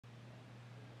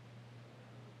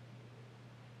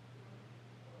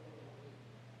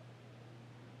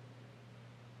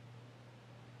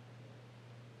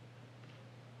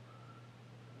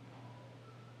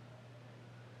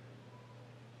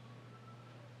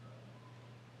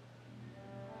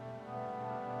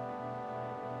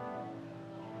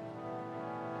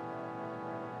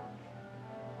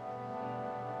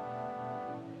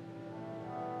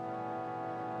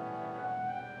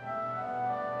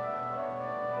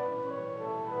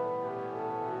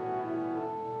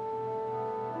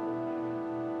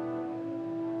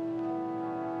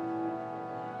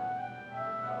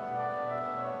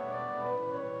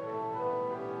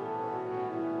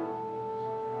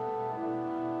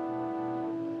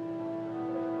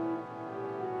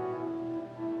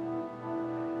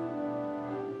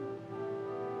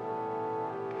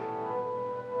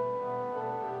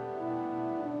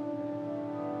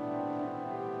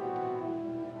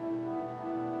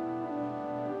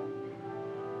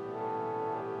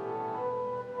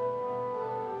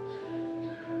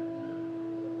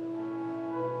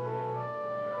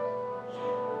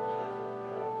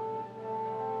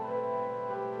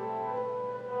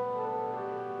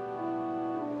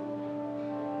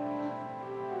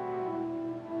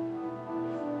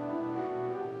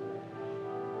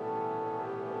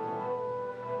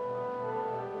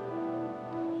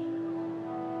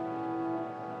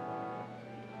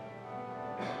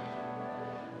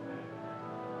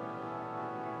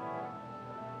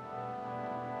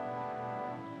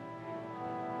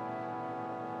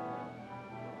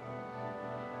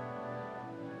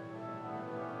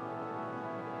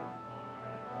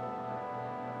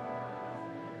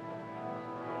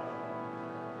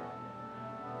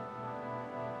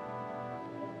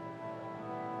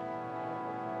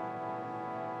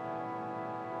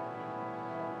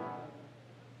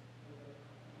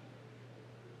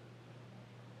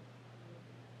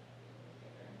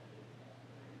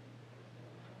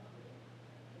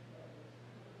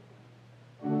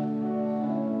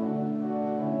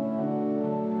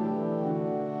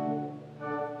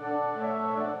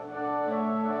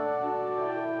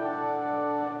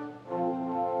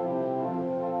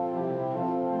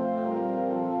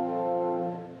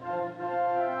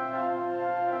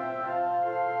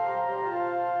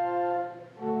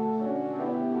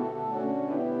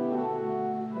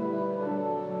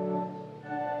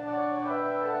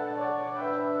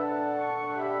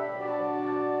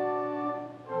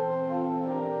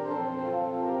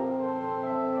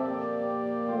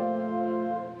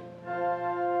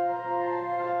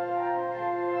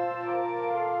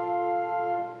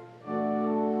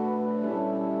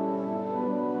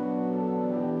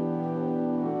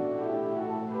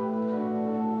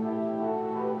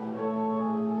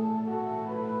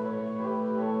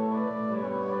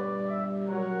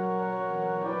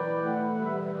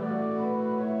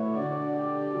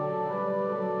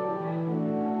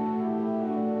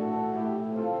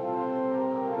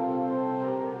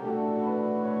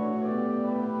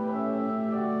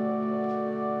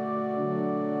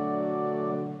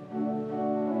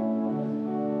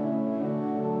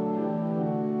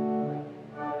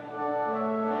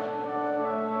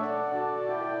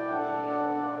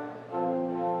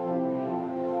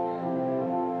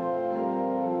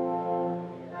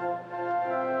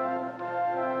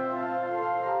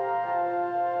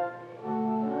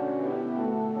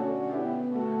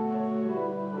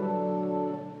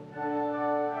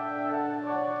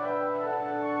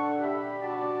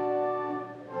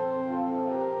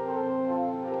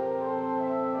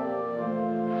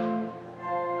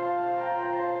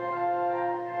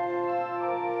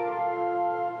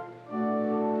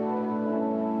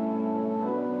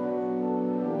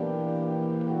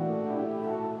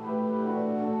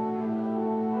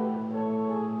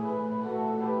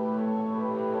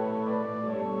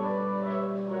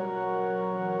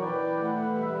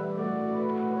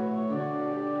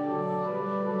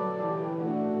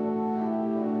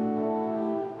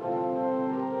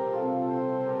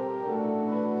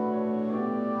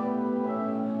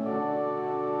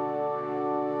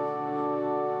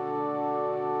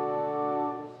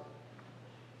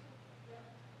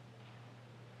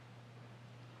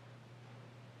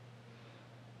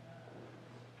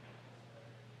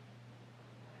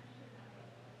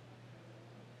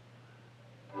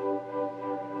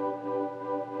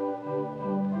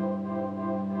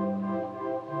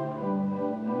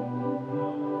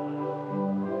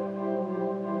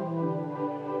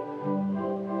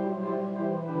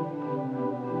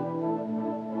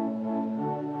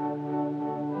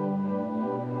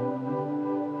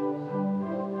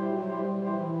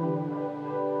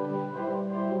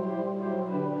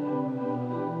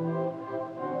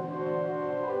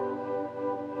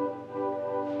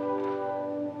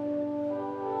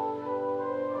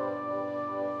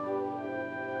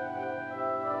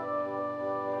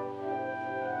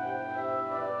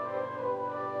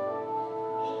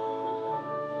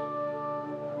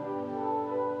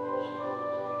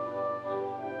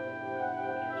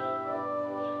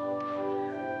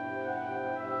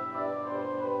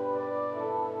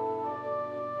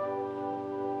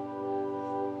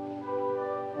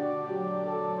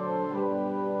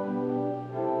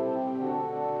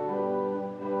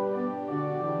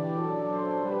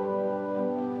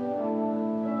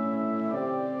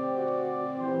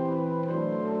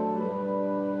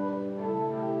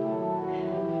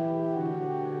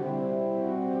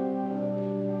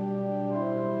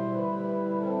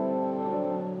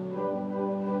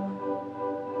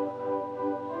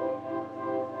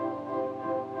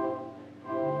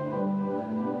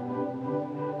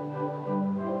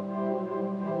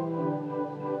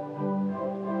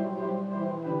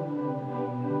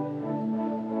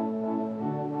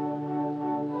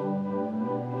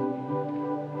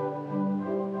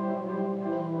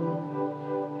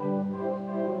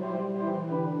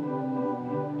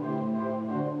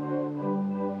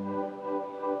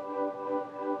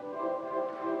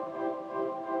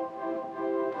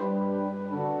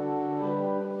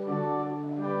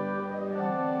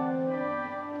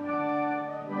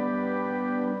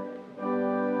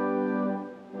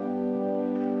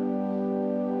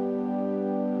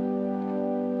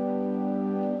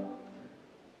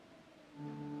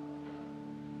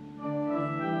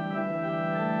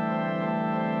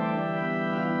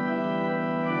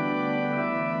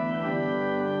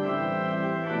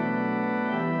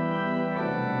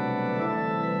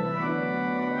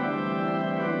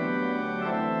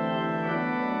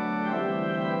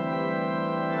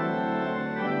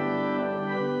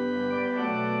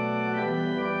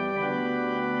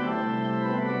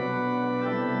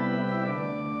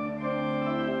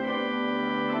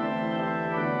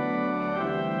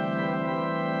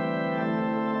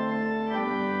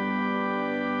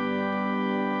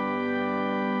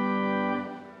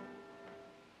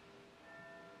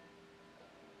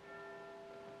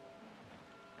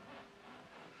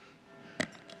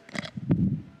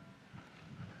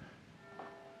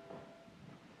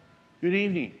Good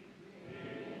evening.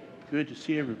 Good to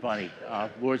see everybody.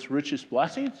 Lord's richest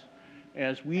blessings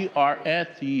as we are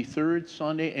at the third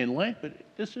Sunday in Lent, but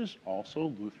this is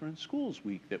also Lutheran Schools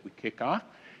Week that we kick off.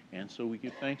 And so we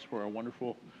give thanks for our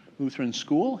wonderful Lutheran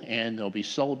school, and they'll be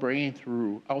celebrating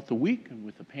throughout the week, and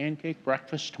with the pancake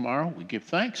breakfast tomorrow, we give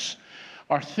thanks.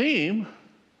 Our theme,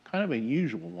 kind of an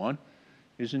unusual one,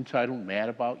 is entitled Mad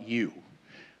About You.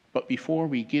 But before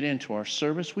we get into our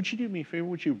service, would you do me a favor?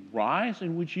 Would you rise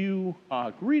and would you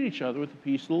greet each other with the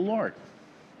peace of the Lord?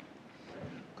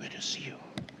 Good to see you.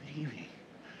 Good evening.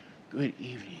 Good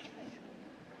evening.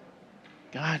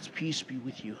 God's peace be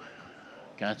with you.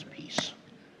 God's peace.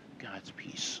 God's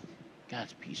peace.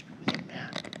 God's peace be with you,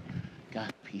 man.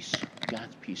 God's peace.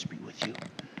 God's peace be with you.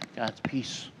 God's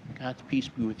peace. God's peace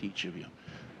be with each of you.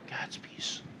 God's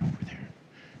peace over there.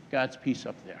 God's peace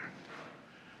up there.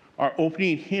 Our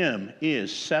opening hymn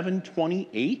is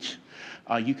 728.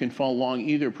 You can follow along,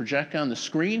 either project on the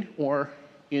screen or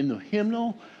in the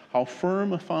hymnal, How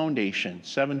Firm a Foundation,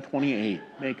 728.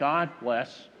 May God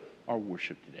bless our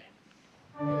worship today.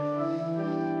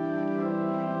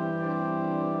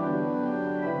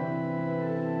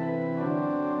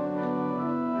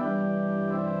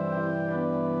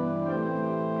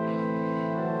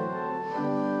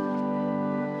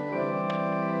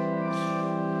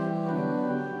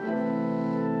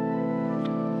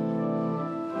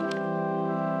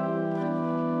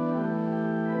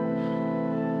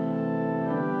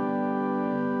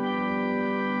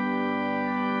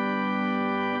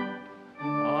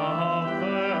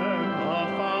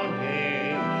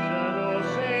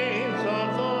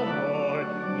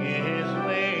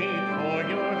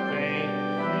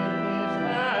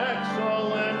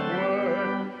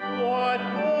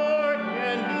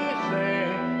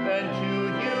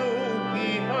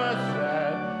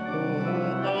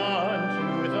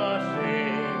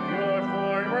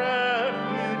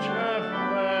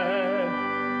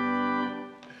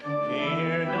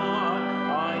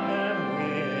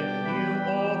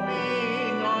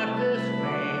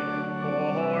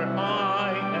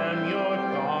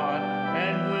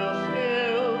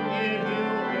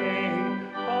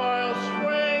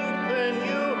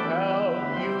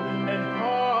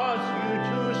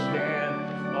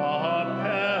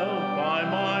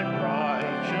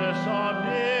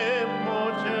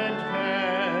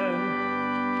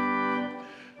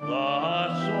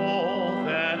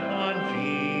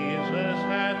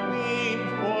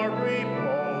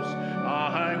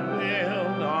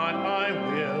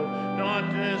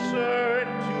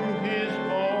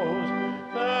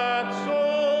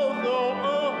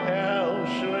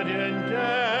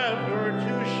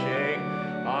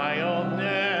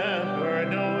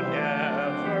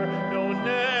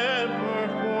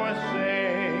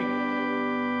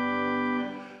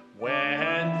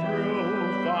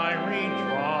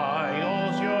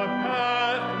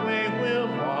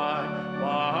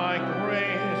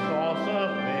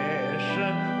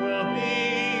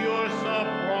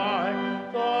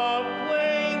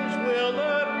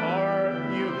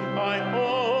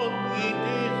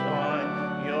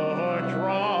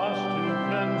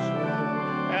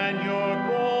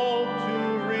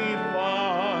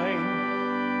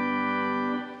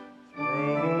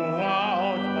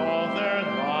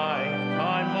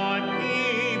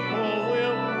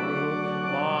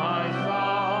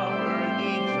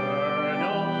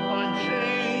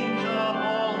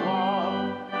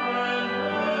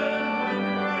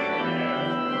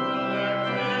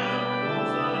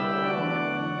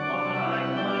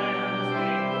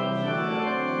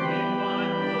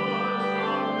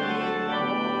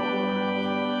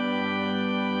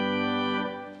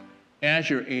 As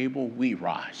you're able, we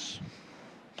rise.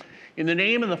 In the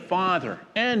name of the Father,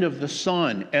 and of the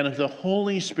Son, and of the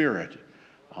Holy Spirit.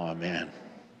 Amen.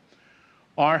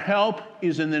 Our help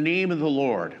is in the name of the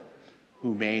Lord,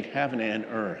 who made heaven and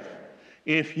earth.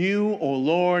 If you, O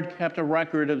Lord, kept a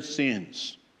record of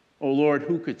sins, O Lord,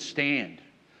 who could stand?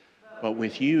 But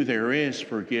with you there is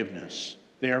forgiveness.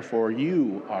 Therefore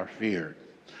you are feared.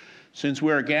 Since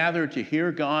we are gathered to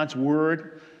hear God's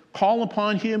word, call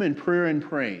upon him in prayer and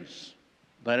praise.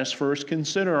 Let us first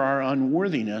consider our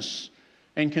unworthiness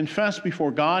and confess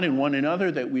before God and one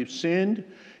another that we've sinned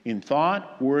in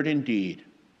thought, word, and deed,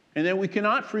 and that we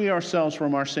cannot free ourselves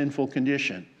from our sinful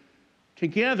condition.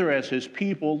 Together as his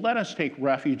people, let us take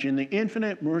refuge in the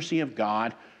infinite mercy of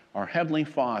God, our Heavenly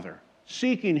Father,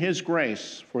 seeking his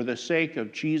grace for the sake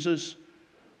of Jesus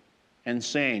and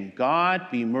saying, God,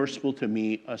 be merciful to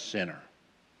me, a sinner.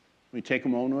 We take a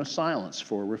moment of silence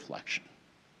for reflection.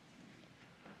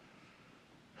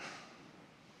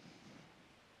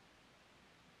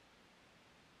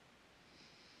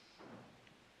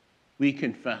 we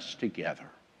confess together.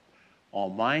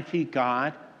 Almighty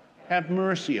God, have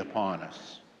mercy upon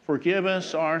us. Forgive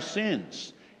us our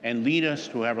sins and lead us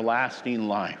to everlasting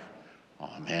life.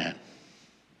 Amen.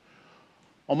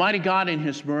 Almighty God in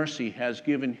his mercy has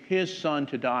given his Son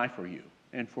to die for you,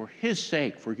 and for his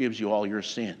sake forgives you all your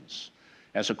sins.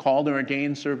 As a called and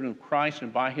ordained servant of Christ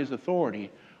and by his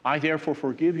authority, I therefore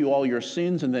forgive you all your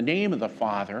sins in the name of the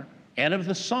Father, and of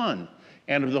the Son,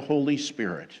 and of the Holy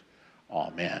Spirit.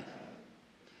 Amen.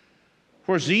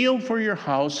 For zeal for your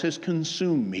house has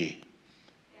consumed me,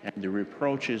 and the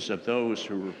reproaches of those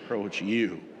who reproach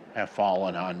you have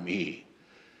fallen on me.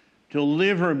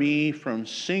 Deliver me from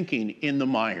sinking in the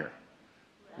mire.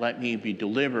 Let me be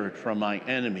delivered from my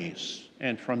enemies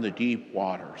and from the deep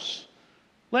waters.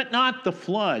 Let not the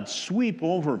flood sweep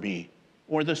over me,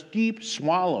 or the deep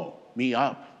swallow me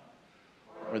up,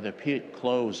 or the pit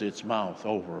close its mouth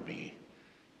over me.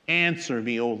 Answer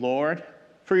me, O Lord,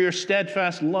 for your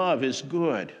steadfast love is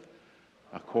good.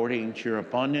 According to your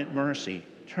abundant mercy,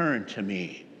 turn to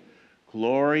me.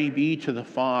 Glory be to the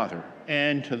Father,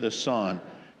 and to the Son,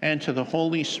 and to the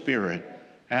Holy Spirit,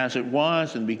 as it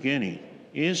was in the beginning,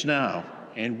 is now,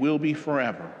 and will be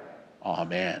forever.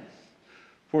 Amen.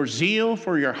 For zeal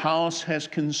for your house has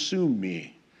consumed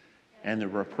me, and the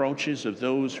reproaches of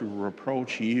those who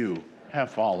reproach you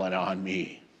have fallen on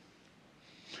me.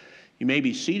 You may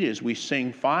be seated as we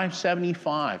sing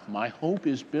 575, My Hope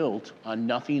is Built on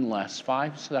Nothing Less,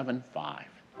 575.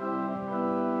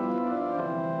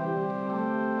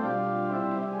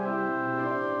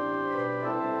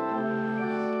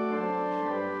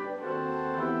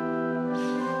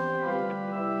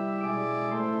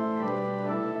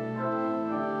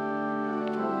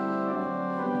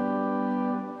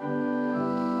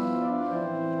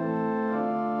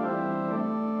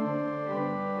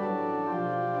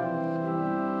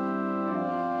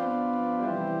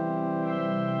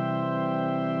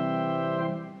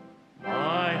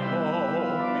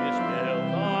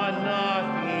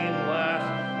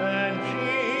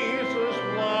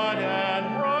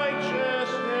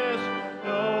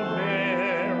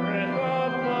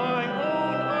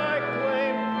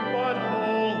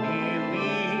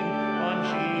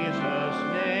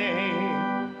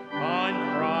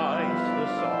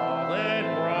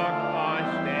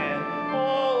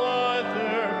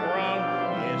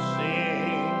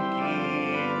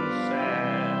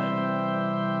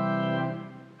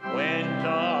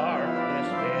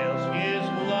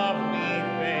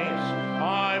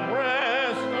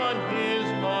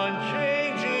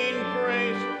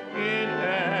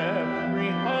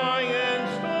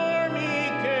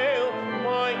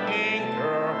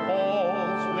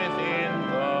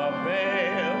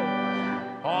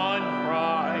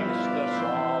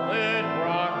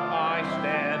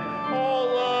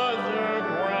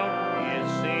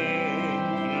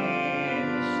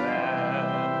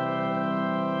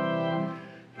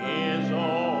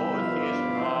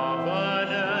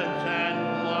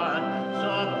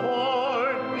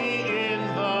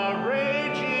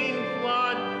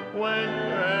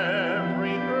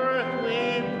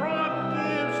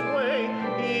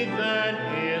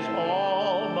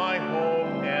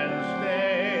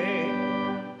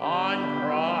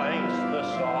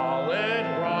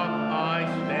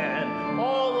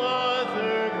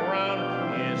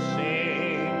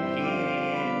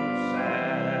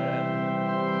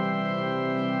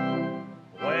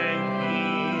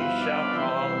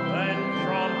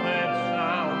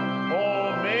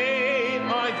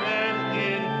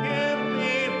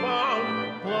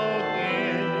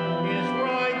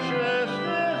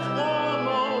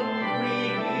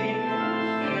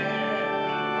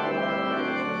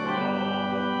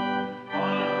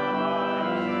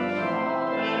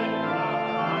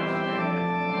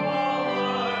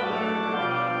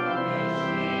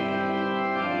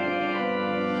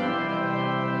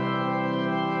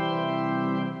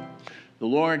 The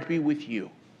Lord be with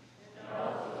you.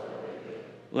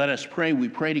 Let us pray. We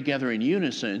pray together in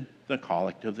unison the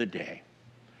collect of the day.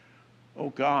 O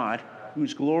God,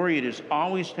 whose glory it is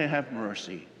always to have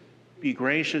mercy, be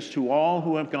gracious to all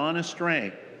who have gone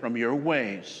astray from your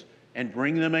ways, and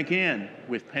bring them again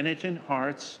with penitent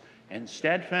hearts and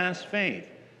steadfast faith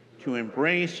to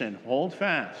embrace and hold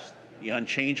fast the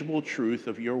unchangeable truth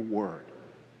of your word.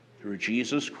 Through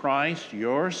Jesus Christ,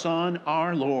 your Son,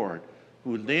 our Lord,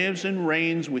 who lives and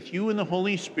reigns with you in the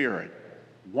Holy Spirit,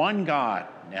 one God,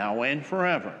 now and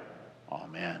forever.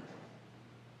 Amen.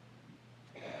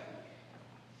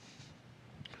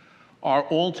 Our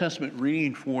Old Testament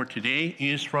reading for today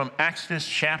is from Exodus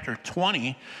chapter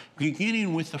 20,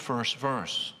 beginning with the first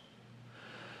verse.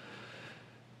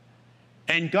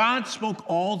 And God spoke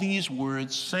all these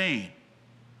words, saying,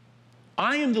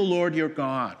 I am the Lord your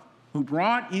God, who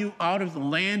brought you out of the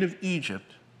land of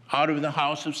Egypt, out of the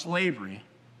house of slavery.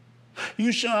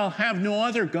 You shall have no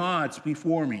other gods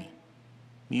before me.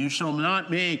 You shall not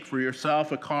make for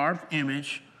yourself a carved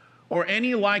image or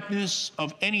any likeness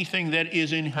of anything that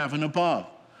is in heaven above,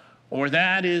 or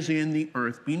that is in the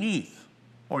earth beneath,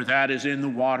 or that is in the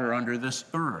water under this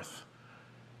earth.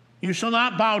 You shall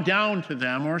not bow down to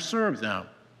them or serve them,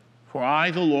 for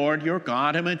I, the Lord your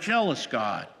God, am a jealous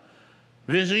God,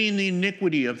 visiting the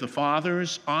iniquity of the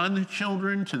fathers on the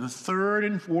children to the third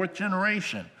and fourth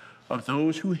generation of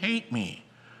those who hate me,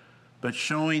 but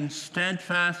showing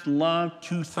steadfast love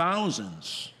to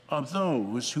thousands of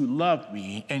those who love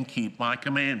me and keep my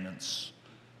commandments.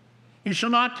 You shall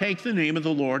not take the name of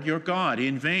the Lord your God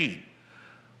in vain,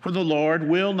 for the Lord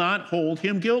will not hold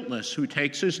him guiltless who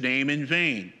takes his name in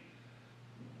vain.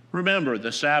 Remember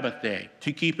the Sabbath day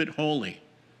to keep it holy.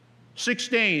 6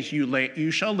 days you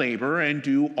shall labor and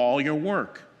do all your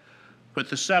work, but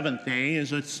the seventh day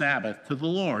is a Sabbath to the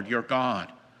Lord your God.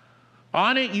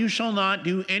 On it you shall not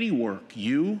do any work,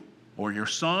 you or your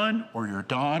son or your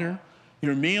daughter,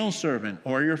 your male servant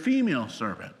or your female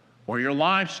servant, or your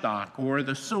livestock or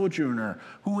the sojourner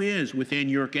who is within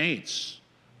your gates.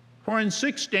 For in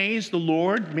 6 days the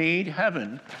Lord made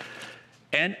heaven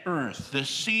and earth, the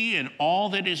sea and all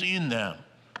that is in them,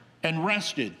 and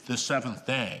rested the seventh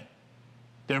day.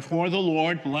 Therefore the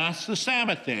Lord blessed the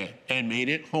Sabbath day and made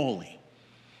it holy.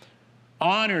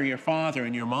 Honor your father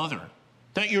and your mother,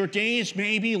 that your days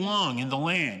may be long in the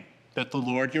land that the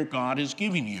Lord your God is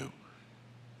giving you.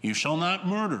 You shall not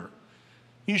murder.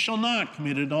 You shall not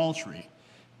commit adultery.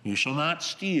 You shall not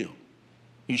steal.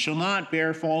 You shall not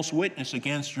bear false witness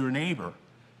against your neighbor.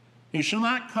 You shall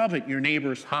not covet your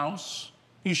neighbor's house.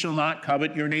 You shall not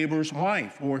covet your neighbor's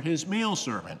wife, or his male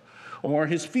servant, or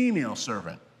his female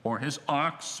servant, or his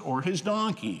ox, or his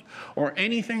donkey, or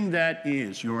anything that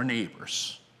is your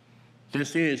neighbor's.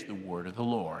 This is the word of the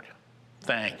Lord.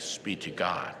 Thanks be to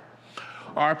God.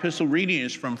 Our epistle reading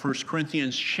is from 1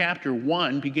 Corinthians chapter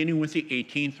 1, beginning with the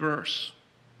 18th verse.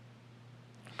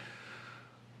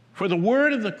 For the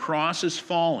word of the cross is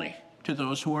folly to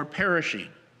those who are perishing,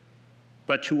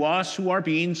 but to us who are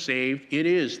being saved, it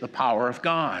is the power of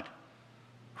God.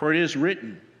 For it is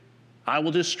written, I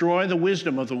will destroy the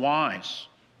wisdom of the wise,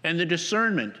 and the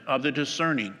discernment of the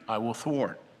discerning I will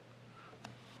thwart.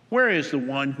 Where is the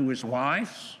one who is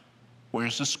wise? Where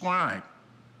is the scribe?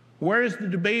 Where is the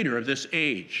debater of this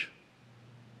age?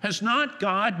 Has not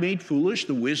God made foolish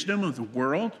the wisdom of the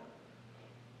world?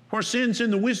 For since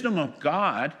in the wisdom of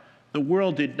God, the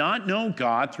world did not know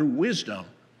God through wisdom,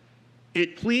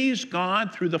 it pleased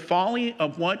God through the folly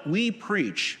of what we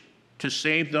preach to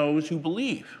save those who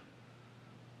believe.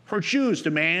 For Jews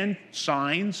demand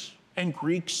signs and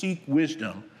Greeks seek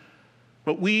wisdom,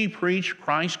 but we preach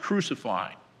Christ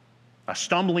crucified, a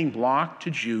stumbling block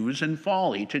to Jews and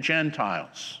folly to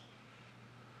Gentiles.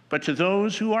 But to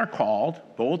those who are called,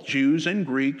 both Jews and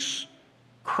Greeks,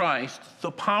 Christ,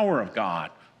 the power of God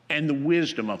and the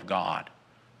wisdom of God.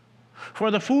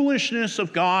 For the foolishness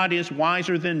of God is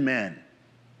wiser than men,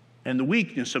 and the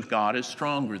weakness of God is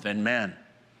stronger than men.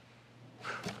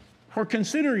 For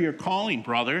consider your calling,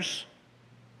 brothers.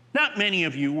 Not many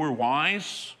of you were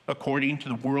wise according to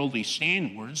the worldly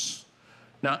standards.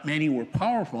 Not many were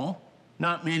powerful.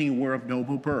 Not many were of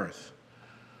noble birth.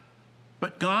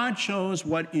 But God chose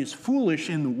what is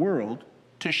foolish in the world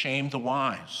to shame the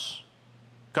wise.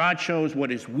 God chose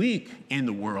what is weak in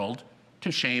the world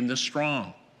to shame the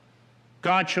strong.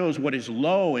 God chose what is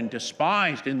low and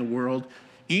despised in the world,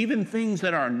 even things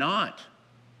that are not,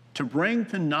 to bring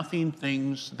to nothing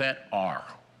things that are,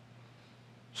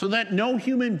 so that no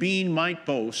human being might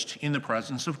boast in the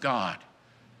presence of God.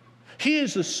 He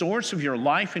is the source of your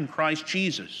life in Christ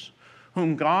Jesus,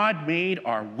 whom God made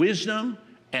our wisdom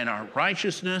and our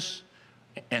righteousness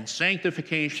and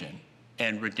sanctification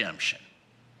and redemption.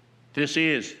 This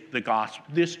is the gospel.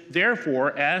 This,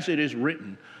 therefore, as it is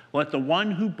written, let the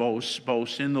one who boasts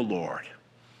boast in the Lord.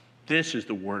 This is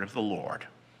the word of the Lord.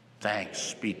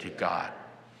 Thanks be to God.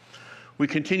 We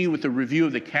continue with the review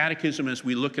of the Catechism as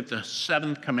we look at the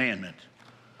seventh commandment.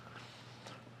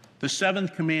 The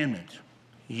seventh commandment,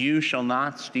 you shall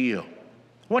not steal.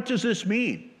 What does this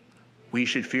mean? We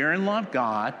should fear and love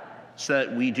God so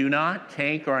that we do not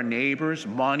take our neighbor's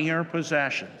money or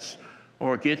possessions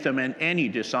or get them in any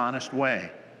dishonest way,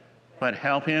 but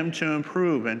help him to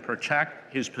improve and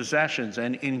protect his possessions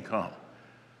and income.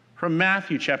 From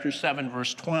Matthew chapter 7,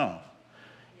 verse 12,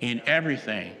 in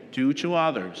everything, do to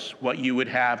others what you would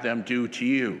have them do to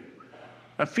you.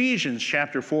 Ephesians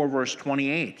chapter 4, verse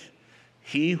 28,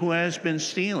 He who has been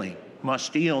stealing must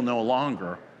steal no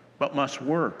longer, but must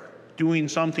work, doing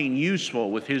something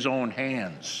useful with his own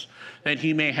hands, that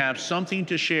he may have something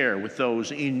to share with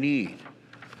those in need.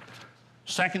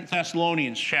 2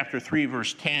 Thessalonians chapter 3,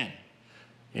 verse 10.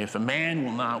 If a man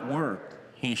will not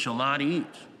work, he shall not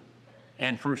eat.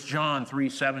 And 1 John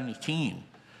 3:17.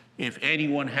 If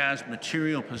anyone has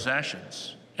material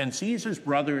possessions and sees his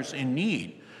brothers in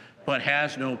need, but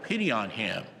has no pity on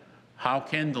him, how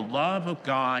can the love of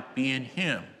God be in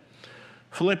him?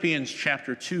 Philippians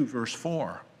chapter 2, verse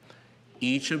 4.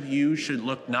 Each of you should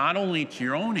look not only to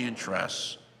your own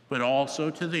interests, but also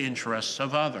to the interests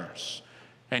of others.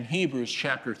 And Hebrews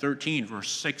chapter 13, verse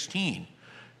 16.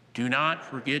 Do not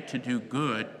forget to do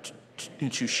good,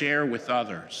 to share with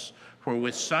others, for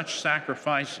with such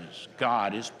sacrifices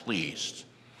God is pleased.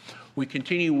 We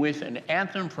continue with an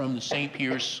anthem from the St.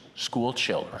 Peter's School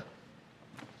Children.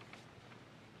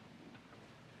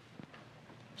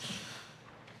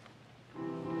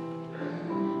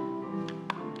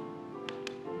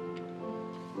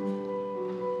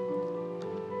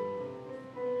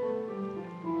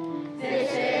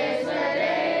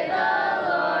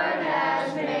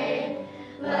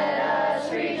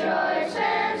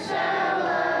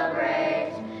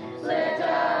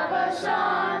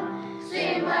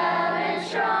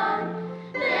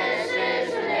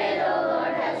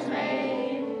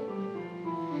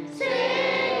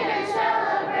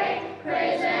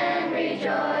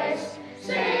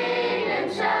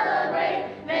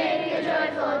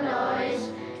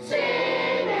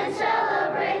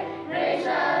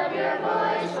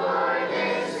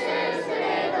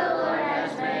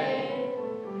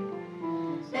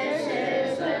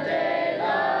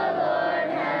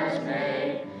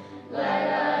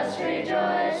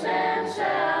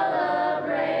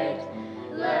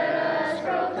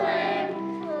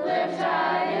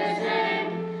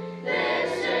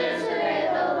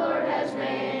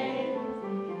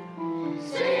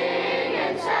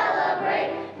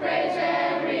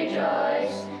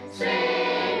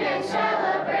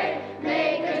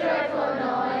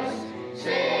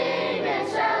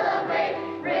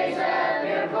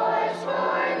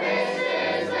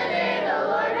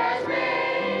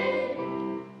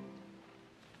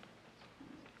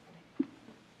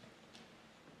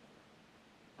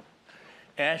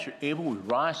 As you're able, we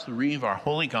rise to the reading of our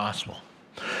Holy Gospel.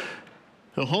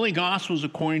 The Holy Gospel is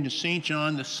according to St.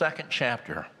 John, the 2nd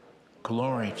chapter.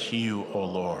 Glory to you, O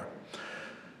Lord.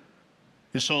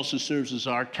 This also serves as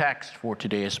our text for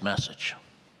today's message.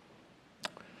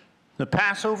 The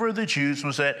Passover of the Jews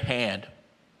was at hand,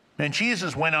 and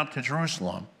Jesus went up to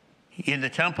Jerusalem. In the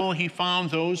temple, he found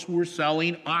those who were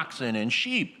selling oxen and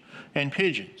sheep and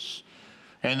pigeons,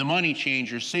 and the money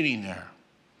changers sitting there.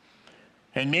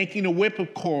 And making a whip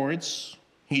of cords,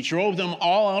 he drove them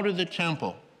all out of the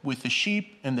temple with the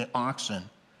sheep and the oxen.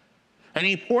 And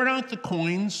he poured out the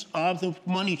coins of the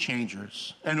money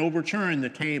changers and overturned the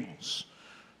tables.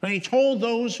 And he told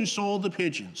those who sold the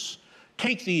pigeons,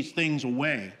 "Take these things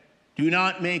away. Do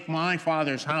not make my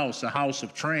Father's house a house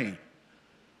of trade."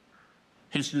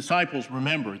 His disciples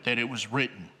remembered that it was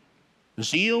written,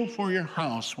 "Zeal for your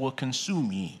house will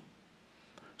consume ye."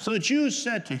 So the Jews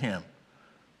said to him,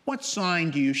 "What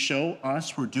sign do you show us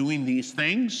for doing these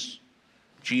things?"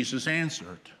 Jesus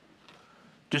answered,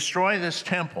 "Destroy this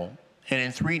temple, and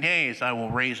in 3 days I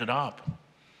will raise it up."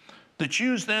 The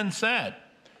Jews then said,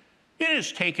 "It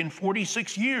has taken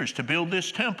 46 years to build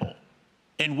this temple,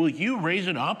 and will you raise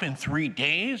it up in 3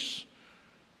 days?"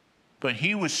 But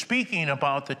he was speaking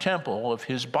about the temple of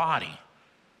his body.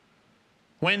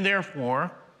 When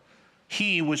therefore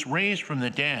he was raised from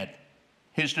the dead,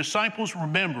 his disciples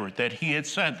remembered that he had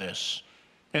said this,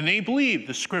 and they believed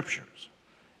the scriptures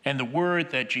and the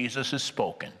word that Jesus has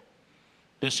spoken.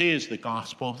 This is the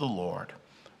gospel of the Lord.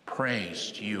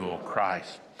 Praise to you, O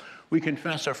Christ. We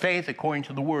confess our faith according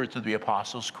to the words of the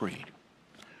Apostles' Creed.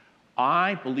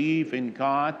 I believe in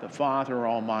God, the Father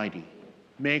Almighty,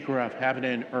 maker of heaven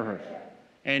and earth,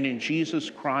 and in Jesus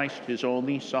Christ, his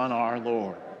only Son, our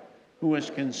Lord, who was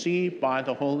conceived by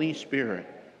the Holy Spirit,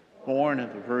 born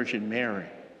of the Virgin Mary,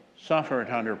 suffered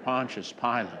under Pontius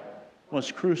Pilate,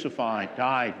 was crucified,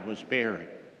 died, was buried.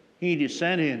 He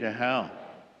descended into hell.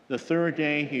 The third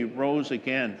day he rose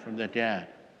again from the dead.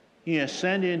 He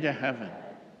ascended into heaven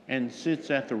and sits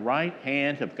at the right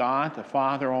hand of God the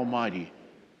Father Almighty.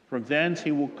 From thence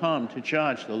he will come to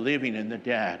judge the living and the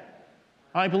dead.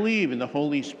 I believe in the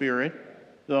Holy Spirit,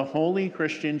 the holy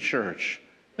Christian church,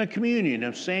 the communion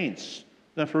of saints,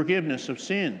 the forgiveness of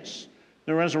sins,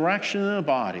 the resurrection of the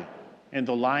body, and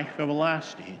the life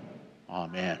everlasting.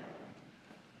 Amen.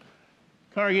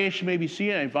 Congregation may be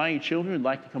seated. I invite you children who'd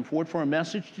like to come forward for a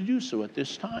message to do so at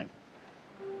this time.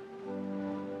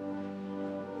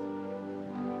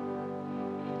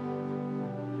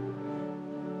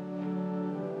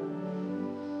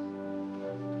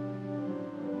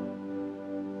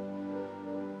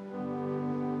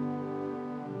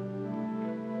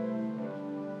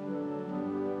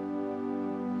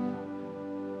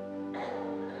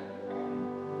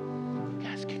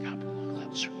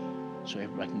 So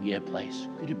everybody can get a place.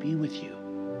 Good to be with you.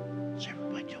 How's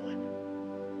everybody doing?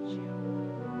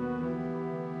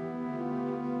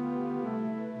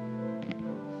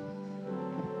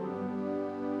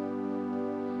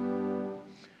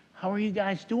 How are you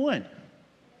guys doing?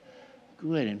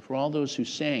 Good. And for all those who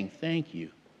sang, thank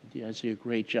you. You guys did a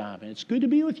great job. And it's good to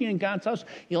be with you in God's house.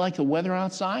 You like the weather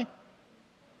outside?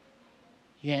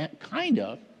 Yeah, kind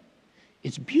of.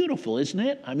 It's beautiful, isn't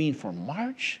it? I mean, for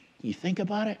March. You think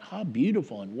about it, how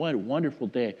beautiful and what a wonderful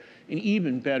day. And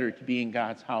even better to be in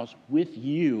God's house with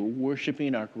you,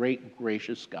 worshiping our great and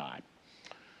gracious God.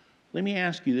 Let me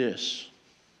ask you this.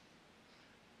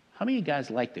 How many of you guys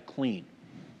like to clean?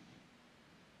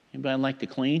 Anybody like to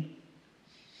clean?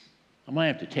 I might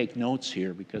have to take notes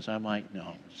here because I might, no,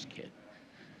 I'm just kidding.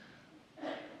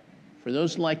 For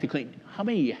those who like to clean, how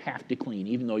many of you have to clean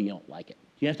even though you don't like it?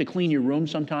 Do you have to clean your room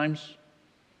sometimes?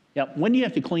 Yeah, when do you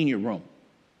have to clean your room?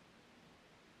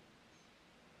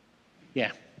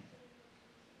 Yeah.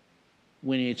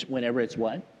 Whenever it's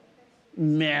what?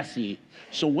 Messy.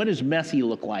 So what does messy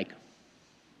look like?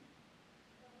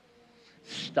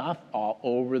 Stuff all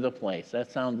over the place.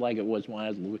 That sounds like it was when I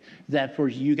was little. Is that for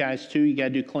you guys too? You got to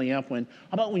do clean up when,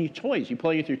 how about when you toys? You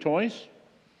play with your toys?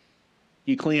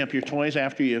 Do you clean up your toys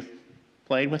after you've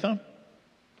played with them?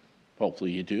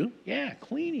 Hopefully you do. Yeah,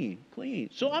 cleaning.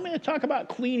 So I'm going to talk about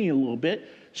cleaning a little bit.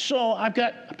 So I've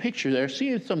got a picture there.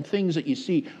 See some things that you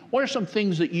see. What are some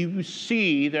things that you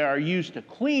see that are used to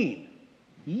clean?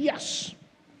 Yes.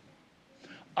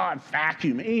 A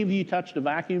vacuum. Any of you touched a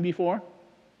vacuum before?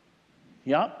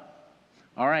 Yep.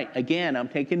 All right. Again, I'm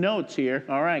taking notes here.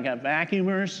 All right. Got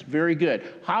vacuumers. Very good.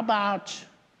 How about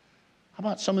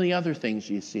some of the other things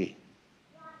you see?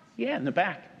 Yeah, in the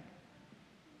back.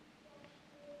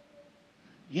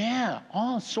 Yeah,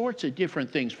 all sorts of different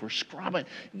things for scrubbing.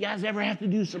 You guys ever have to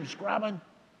do some scrubbing?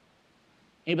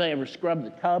 Anybody ever scrub the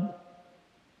tub?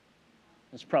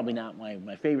 That's probably not my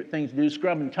favorite thing to do,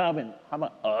 scrubbing the tub. And how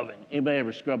about oven? Anybody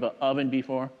ever scrub an oven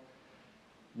before?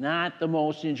 Not the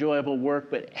most enjoyable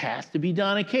work, but it has to be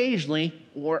done occasionally.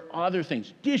 Or other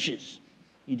things. Dishes.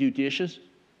 You do dishes?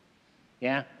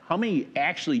 Yeah? How many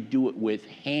actually do it with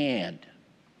hand?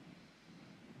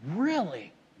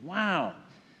 Really? Wow.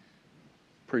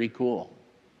 Pretty cool.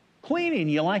 Cleaning,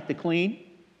 you like to clean?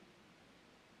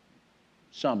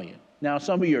 Some of you. Now,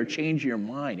 some of you are changing your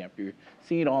mind after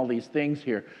seeing all these things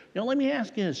here. Now, let me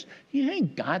ask you this. Do you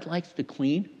think God likes to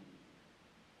clean?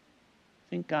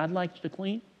 Think God likes to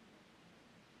clean?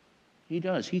 He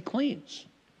does. He cleans.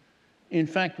 In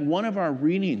fact, one of our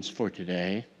readings for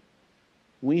today,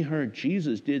 we heard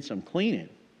Jesus did some cleaning,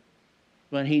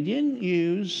 but he didn't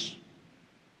use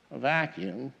a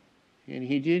vacuum. And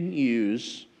he didn't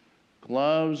use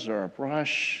gloves or a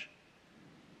brush.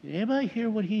 Did anybody hear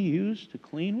what he used to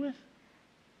clean with?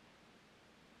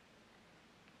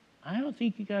 I don't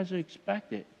think you guys would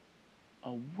expect it.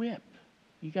 A whip.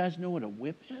 You guys know what a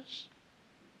whip is?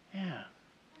 Yeah.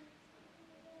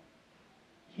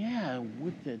 Yeah,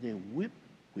 they whip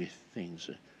with things.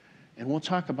 And we'll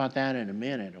talk about that in a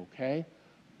minute, okay?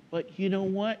 But you know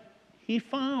what? He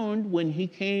found when he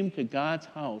came to God's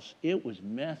house, it was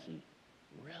messy.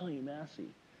 Really messy.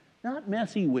 Not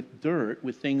messy with dirt,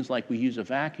 with things like we use a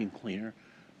vacuum cleaner,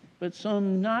 but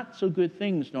some not so good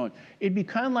things done. It'd be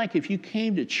kind of like if you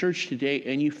came to church today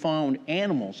and you found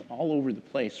animals all over the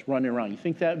place running around. You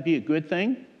think that would be a good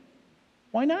thing?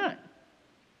 Why not?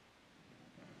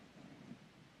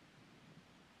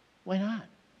 Why not?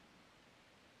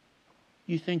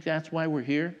 You think that's why we're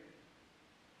here?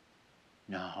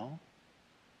 No.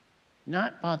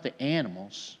 Not about the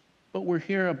animals, but we're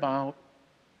here about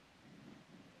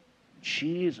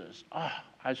Jesus. I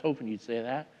was hoping you'd say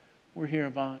that. We're here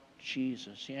about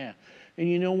Jesus, yeah. And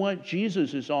you know what?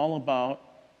 Jesus is all about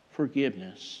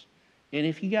forgiveness. And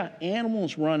if you got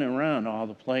animals running around all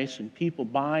the place and people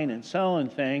buying and selling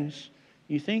things,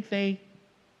 you think they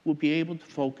will be able to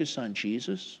focus on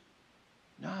Jesus?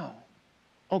 No.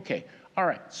 Okay, all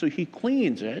right. So he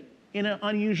cleans it in an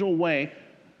unusual way,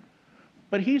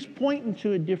 but he's pointing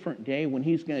to a different day when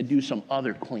he's going to do some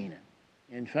other cleaning.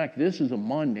 In fact, this is a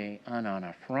Monday, and on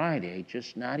a Friday,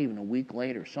 just not even a week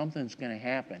later, something's going to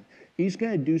happen. He's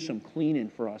going to do some cleaning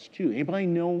for us, too. Anybody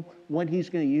know what he's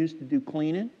going to use to do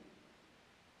cleaning?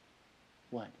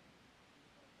 What?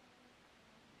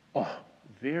 Oh,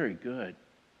 very good.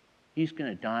 He's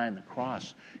going to die on the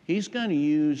cross. He's going to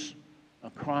use a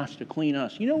cross to clean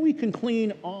us. You know, we can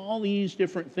clean all these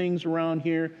different things around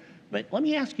here, but let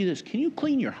me ask you this. Can you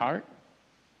clean your heart?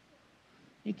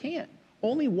 You can't.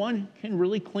 Only one can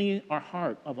really clean our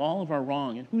heart of all of our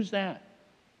wrong, and who's that?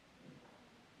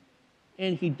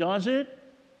 And he does it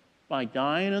by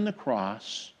dying on the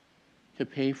cross to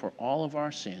pay for all of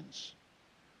our sins.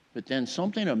 But then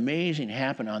something amazing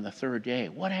happened on the third day.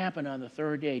 What happened on the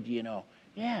third day, do you know?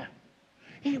 Yeah,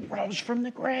 he rose from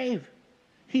the grave.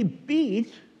 He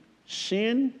beat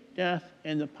sin, death,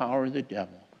 and the power of the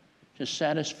devil to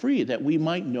set us free, that we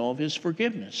might know of his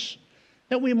forgiveness,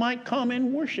 that we might come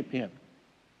and worship him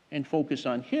and focus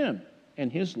on him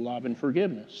and his love and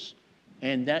forgiveness,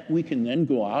 and that we can then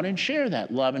go out and share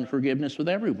that love and forgiveness with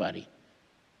everybody.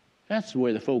 That's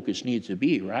where the focus needs to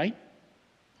be, right?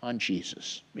 On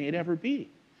Jesus. May it ever be.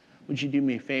 Would you do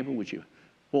me a favor? Would you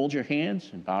hold your hands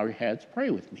and bow your heads?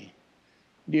 Pray with me.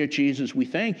 Dear Jesus, we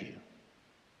thank you.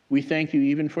 We thank you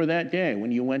even for that day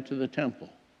when you went to the temple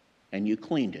and you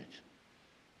cleaned it.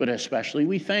 But especially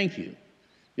we thank you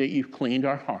that you've cleaned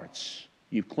our hearts.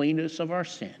 You've cleaned us of our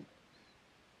sin.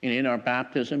 And in our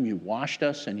baptism, you washed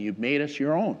us and you've made us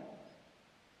your own.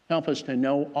 Help us to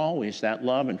know always that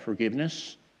love and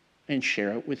forgiveness and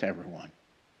share it with everyone.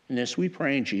 And this we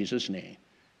pray in Jesus' name.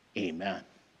 Amen.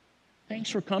 Thanks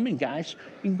for coming, guys.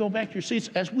 You can go back to your seats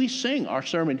as we sing our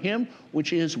sermon hymn,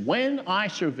 which is When I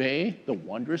Survey the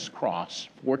Wondrous Cross,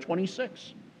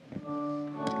 426.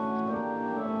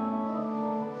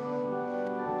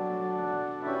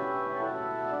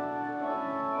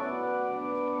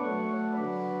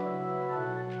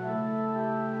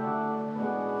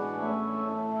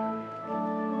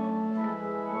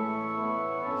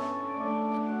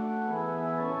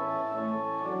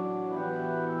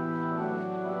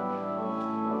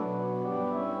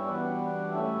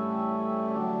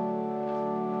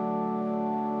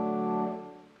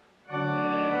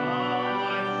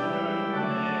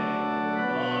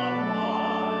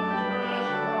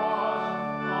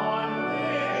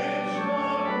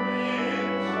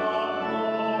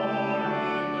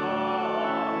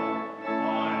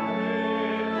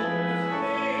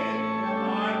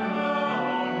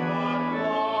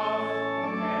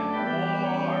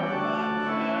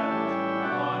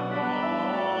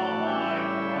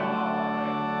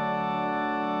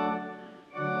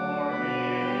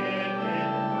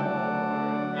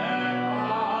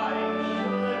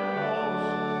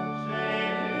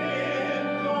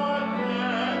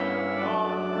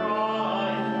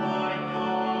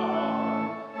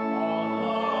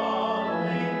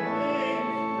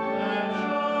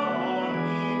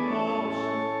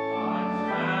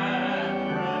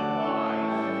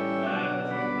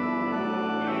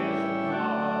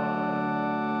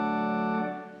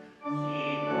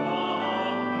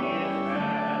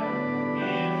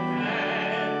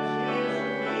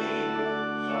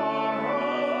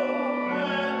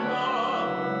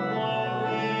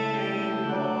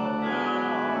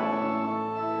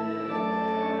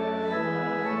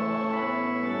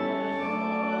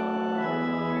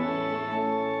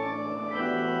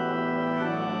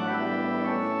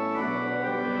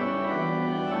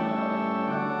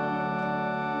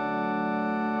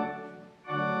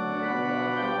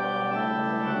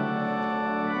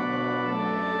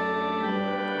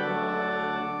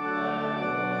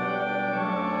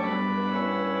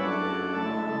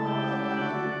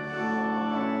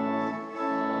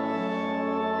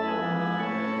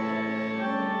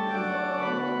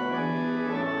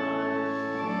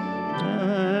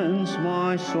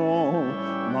 My soul,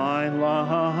 my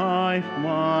life,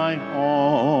 my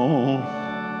all.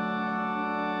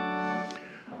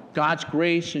 God's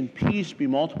grace and peace be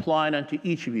multiplied unto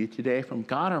each of you today from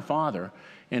God our Father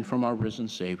and from our risen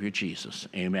Savior Jesus.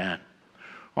 Amen.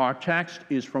 Our text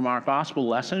is from our gospel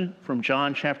lesson from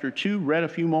John chapter 2, read a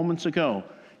few moments ago,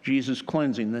 Jesus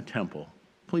cleansing the temple.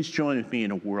 Please join with me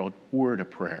in a word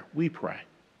of prayer. We pray.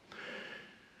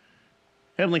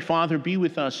 Heavenly Father, be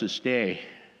with us this day.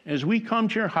 As we come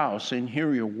to your house and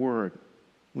hear your word,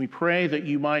 we pray that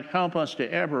you might help us to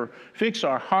ever fix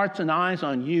our hearts and eyes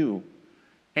on you,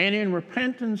 and in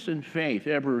repentance and faith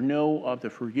ever know of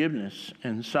the forgiveness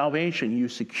and salvation you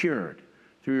secured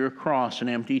through your cross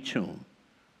and empty tomb.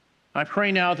 I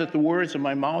pray now that the words of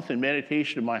my mouth and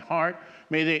meditation of my heart,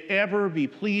 may they ever be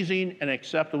pleasing and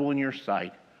acceptable in your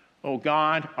sight, O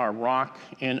God, our rock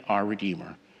and our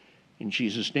Redeemer. In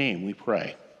Jesus' name we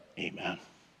pray. Amen.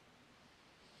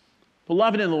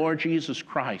 Beloved in the Lord Jesus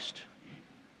Christ,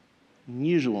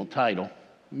 unusual title,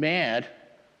 Mad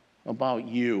About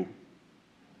You.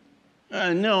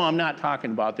 No, I'm not talking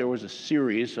about, there was a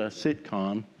series, a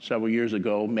sitcom several years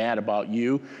ago, Mad About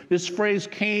You. This phrase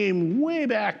came way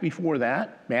back before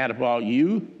that, Mad About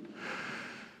You.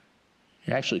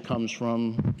 It actually comes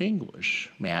from English,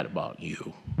 Mad About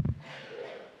You.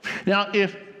 Now,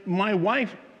 if my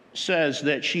wife says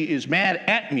that she is mad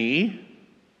at me,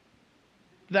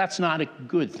 that's not a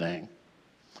good thing.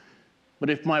 But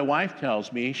if my wife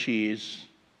tells me she's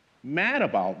mad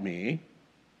about me,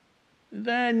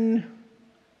 then,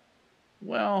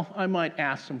 well, I might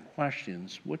ask some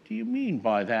questions. What do you mean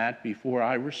by that before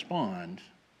I respond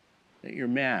that you're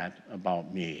mad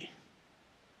about me,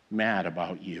 mad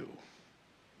about you?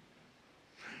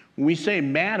 When we say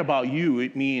mad about you,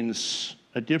 it means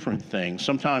a different thing.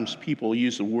 Sometimes people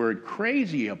use the word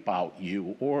crazy about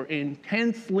you or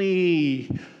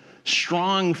intensely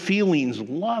strong feelings,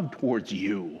 love towards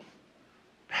you,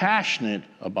 passionate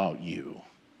about you.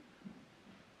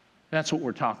 That's what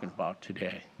we're talking about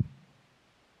today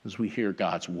as we hear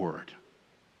God's word.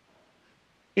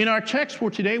 In our text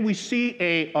for today, we see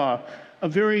a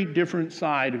very different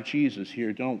side of Jesus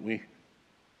here, don't we?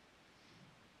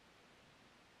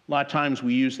 A lot of times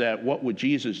we use that, what would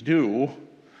Jesus do?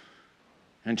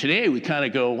 And today we kind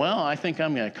of go, well, I think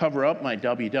I'm going to cover up my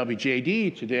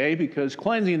WWJD today because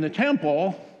cleansing the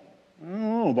temple, I don't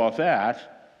know about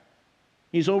that.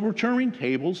 He's overturning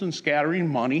tables and scattering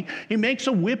money. He makes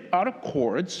a whip out of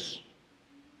cords.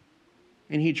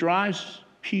 And he drives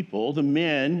people, the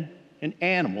men and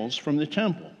animals, from the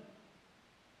temple.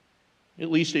 At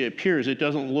least it appears. It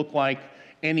doesn't look like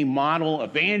any model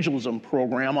evangelism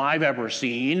program I've ever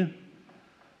seen.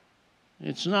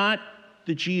 It's not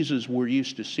the Jesus we're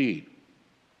used to seeing.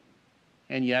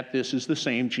 And yet this is the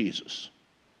same Jesus.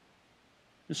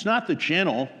 It's not the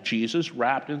gentle Jesus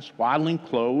wrapped in swaddling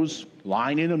clothes,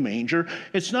 lying in a manger.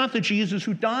 It's not the Jesus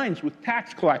who dines with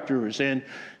tax collectors and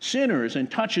sinners and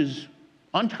touches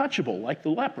untouchable like the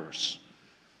lepers.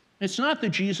 It's not the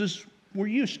Jesus we're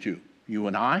used to, you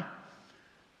and I.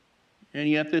 And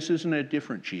yet this isn't a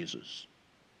different Jesus.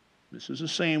 This is the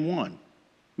same one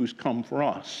who's come for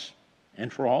us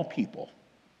and for all people.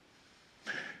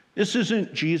 This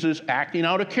isn't Jesus acting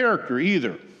out of character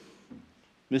either.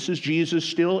 This is Jesus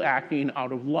still acting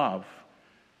out of love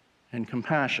and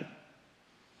compassion.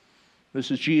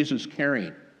 This is Jesus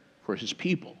caring for his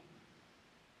people,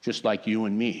 just like you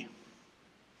and me.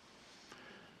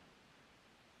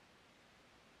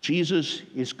 Jesus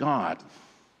is God,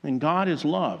 and God is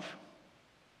love,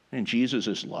 and Jesus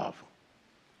is love.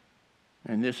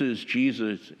 And this is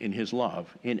Jesus in his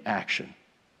love in action.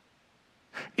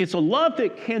 It's a love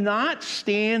that cannot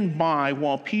stand by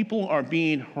while people are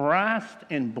being harassed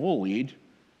and bullied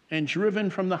and driven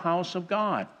from the house of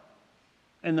God,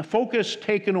 and the focus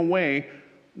taken away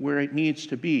where it needs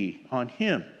to be, on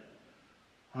him,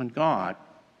 on God.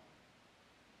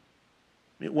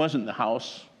 It wasn't the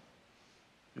house,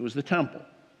 it was the temple.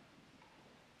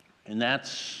 And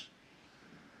that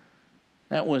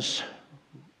was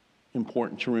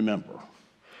important to remember.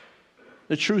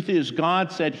 The truth is, God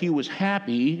said he was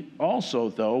happy also,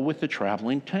 though, with the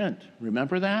traveling tent.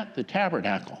 Remember that? The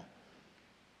tabernacle.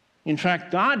 In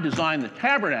fact, God designed the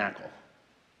tabernacle.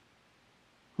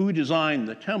 Who designed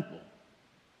the temple?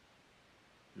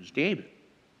 It was David.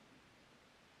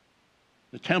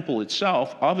 The temple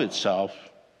itself, of itself,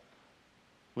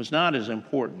 was not as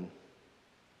important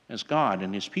as God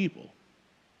and his people.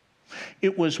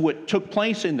 It was what took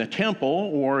place in the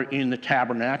temple or in the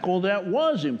tabernacle that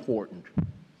was important.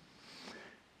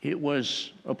 It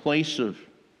was a place of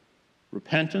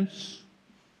repentance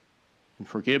and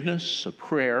forgiveness, of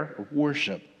prayer, of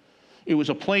worship. It was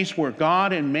a place where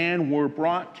God and man were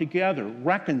brought together,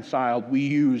 reconciled, we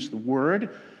use the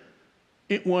word.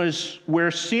 It was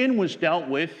where sin was dealt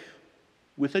with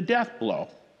a death blow,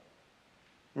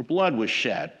 where blood was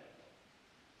shed.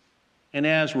 And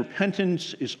as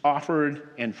repentance is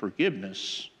offered and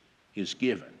forgiveness is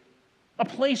given. A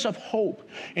place of hope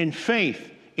and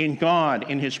faith in God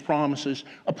and his promises.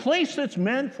 A place that's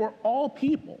meant for all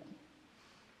people,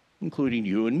 including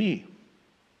you and me.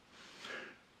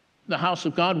 The house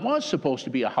of God was supposed to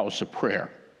be a house of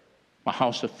prayer, a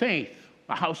house of faith,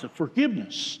 a house of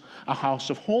forgiveness, a house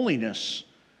of holiness.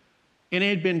 And it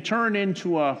had been turned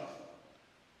into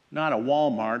not a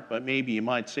Walmart, but maybe you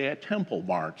might say a temple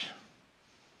mart.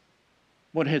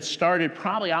 What had started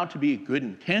probably out to be good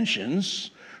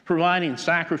intentions, providing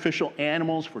sacrificial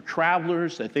animals for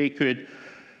travelers that they could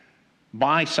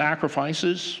buy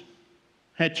sacrifices,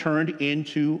 had turned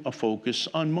into a focus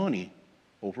on money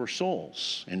over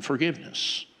souls and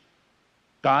forgiveness.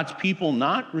 God's people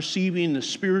not receiving the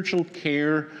spiritual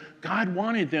care God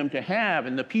wanted them to have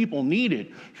and the people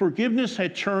needed. Forgiveness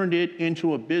had turned it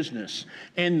into a business.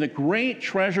 And the great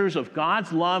treasures of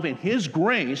God's love and his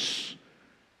grace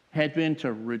had been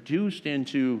reduced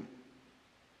into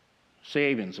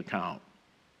savings account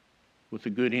with a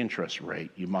good interest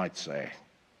rate, you might say.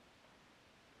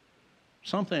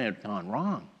 Something had gone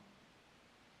wrong,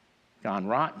 gone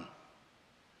rotten.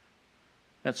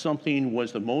 That something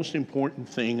was the most important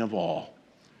thing of all,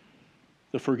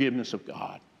 the forgiveness of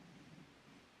God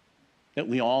that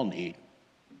we all need.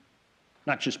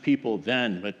 Not just people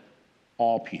then, but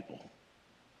all people.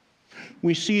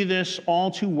 We see this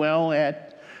all too well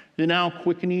at the now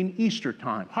quickening Easter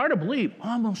time. Hard to believe,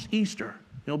 almost Easter.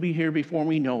 They'll be here before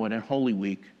we know it in Holy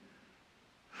Week.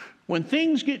 When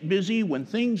things get busy, when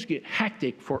things get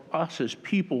hectic for us as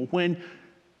people, when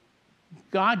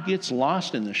God gets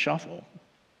lost in the shuffle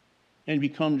and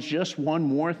becomes just one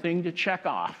more thing to check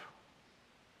off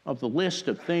of the list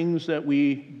of things that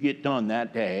we get done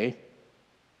that day,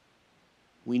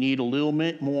 we need a little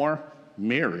bit more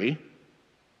Mary,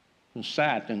 who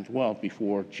sat and dwelt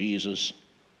before Jesus,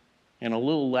 and a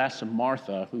little less of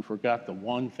Martha, who forgot the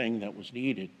one thing that was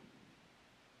needed.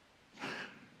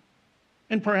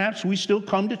 And perhaps we still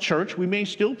come to church, we may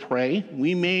still pray,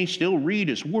 we may still read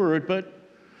his word, but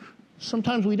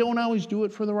sometimes we don't always do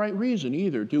it for the right reason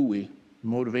either, do we?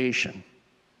 Motivation.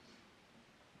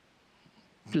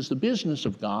 Does the business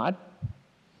of God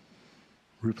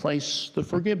replace the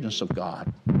forgiveness of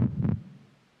God?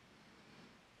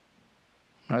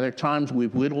 Are there times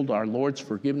we've whittled our Lord's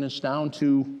forgiveness down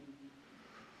to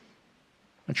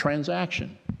a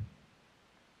transaction,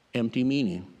 empty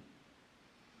meaning?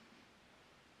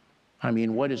 I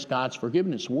mean, what is God's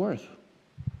forgiveness worth?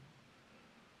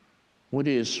 What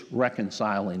is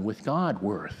reconciling with God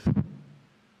worth?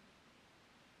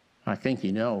 I think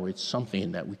you know it's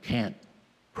something that we can't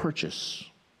purchase.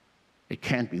 It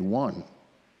can't be won.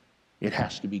 It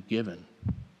has to be given,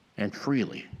 and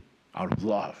freely, out of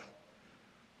love.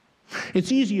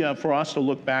 It's easy for us to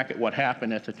look back at what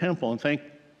happened at the temple and think,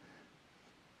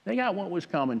 they got what was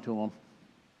coming to them.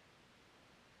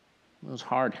 Those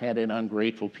hard-headed,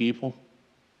 ungrateful people.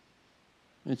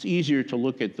 It's easier to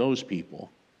look at those people.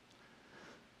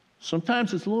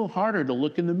 Sometimes it's a little harder to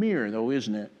look in the mirror, though,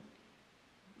 isn't it?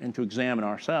 And to examine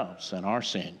ourselves and our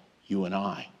sin, you and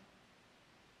I.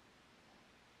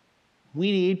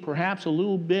 We need perhaps a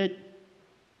little bit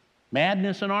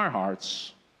madness in our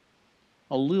hearts,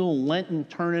 a little Lenten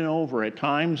turning over at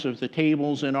times of the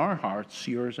tables in our hearts,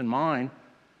 yours and mine,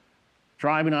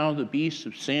 driving out the beasts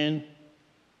of sin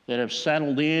that have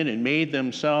settled in and made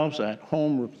themselves at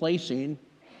home, replacing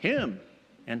him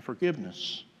and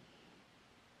forgiveness.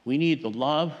 We need the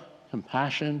love,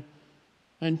 compassion,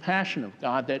 and passion of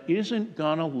God that isn't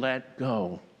going to let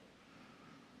go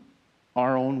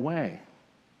our own way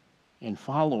and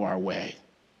follow our way.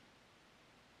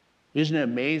 Isn't it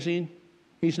amazing?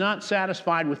 He's not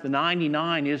satisfied with the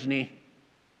 99, isn't he?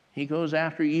 He goes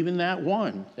after even that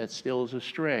one that still is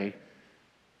astray.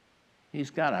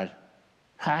 He's got a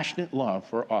passionate love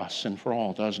for us and for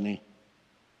all, doesn't he?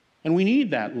 And we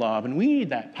need that love, and we need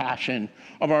that passion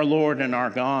of our Lord and our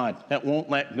God that won't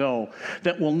let go,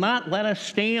 that will not let us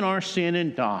stay in our sin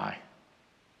and die.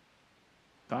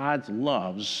 God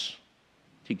loves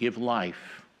to give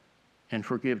life and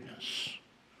forgiveness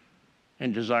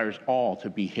and desires all to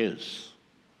be his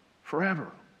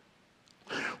forever.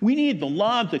 We need the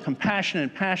love, the compassion,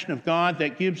 and passion of God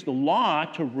that gives the law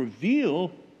to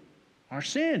reveal our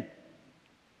sin,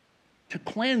 to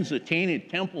cleanse the tainted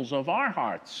temples of our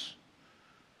hearts.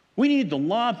 We need the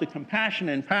love, the compassion,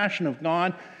 and passion of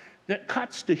God that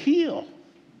cuts to heal,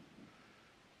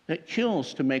 that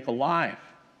kills to make alive,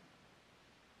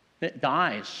 that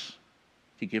dies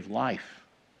to give life.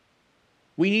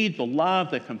 We need the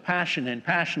love, the compassion, and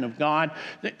passion of God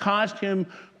that caused him,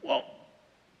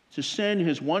 to send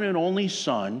his one and only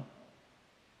Son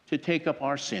to take up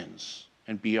our sins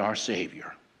and be our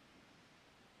Savior.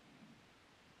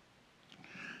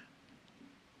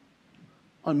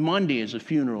 On Monday is the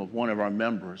funeral of one of our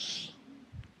members.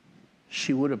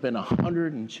 She would have been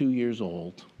 102 years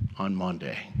old on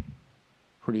Monday.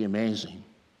 Pretty amazing.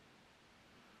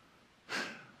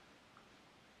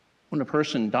 When a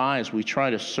person dies, we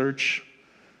try to search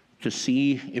to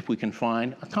see if we can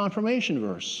find a confirmation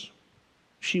verse.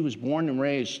 She was born and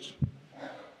raised,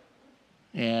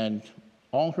 and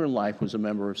all her life was a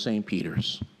member of St.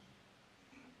 Peter's.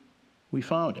 We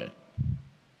found it.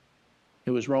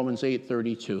 It was Romans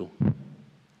 8:32.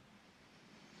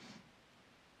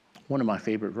 One of my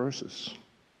favorite verses.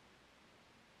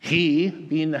 He,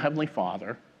 being the Heavenly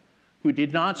Father, who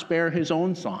did not spare his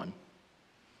own Son,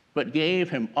 but gave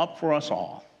him up for us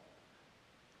all,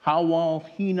 how will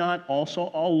he not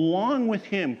also, along with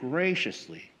him,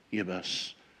 graciously give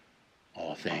us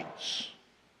all things?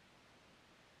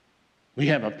 We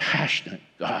have a passionate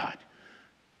God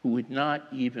who would not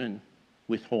even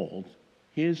withhold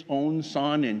his own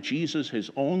Son and Jesus,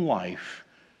 his own life,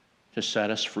 to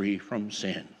set us free from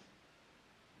sin.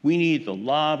 We need the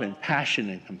love and passion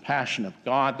and compassion of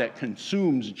God that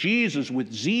consumes Jesus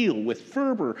with zeal, with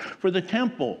fervor for the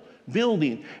temple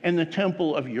building and the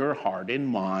temple of your heart and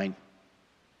mine.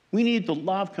 We need the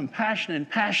love, compassion, and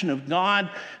passion of God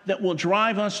that will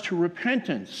drive us to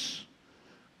repentance,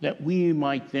 that we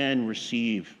might then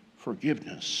receive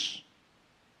forgiveness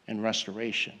and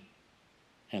restoration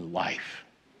and life.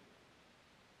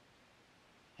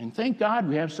 And thank God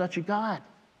we have such a God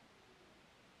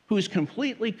who is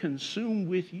completely consumed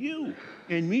with you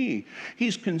and me.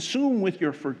 He's consumed with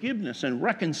your forgiveness and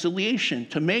reconciliation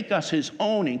to make us his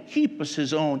own and keep us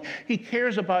his own. He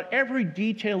cares about every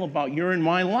detail about your and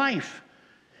my life.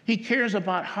 He cares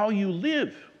about how you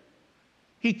live.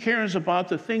 He cares about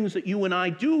the things that you and I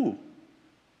do.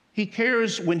 He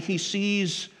cares when he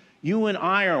sees you and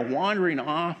I are wandering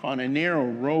off on a narrow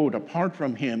road apart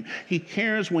from him. He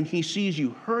cares when he sees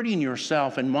you hurting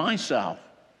yourself and myself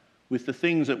with the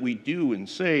things that we do and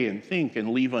say and think and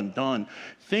leave undone.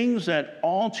 Things that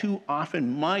all too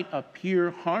often might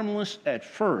appear harmless at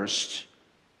first.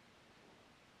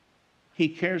 He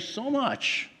cares so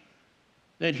much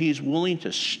that he's willing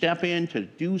to step in to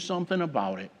do something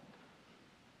about it,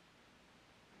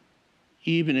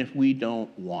 even if we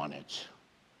don't want it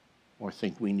or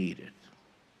think we need it.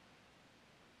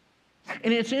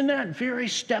 And it's in that very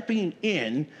stepping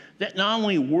in that not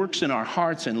only works in our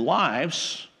hearts and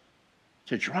lives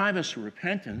to drive us to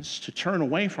repentance, to turn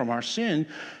away from our sin,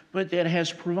 but that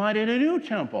has provided a new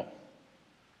temple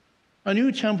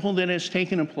that has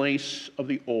taken the place of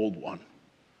the old one,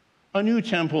 a new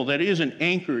temple that isn't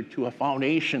anchored to a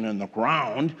foundation in the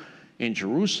ground in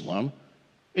Jerusalem.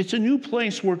 It's a new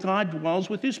place where God dwells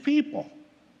with his people,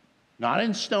 not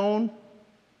in stone,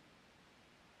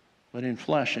 but in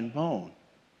flesh and bone.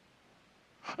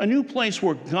 A new place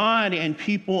where God and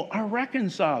people are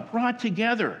reconciled, brought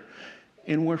together,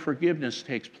 and where forgiveness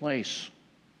takes place.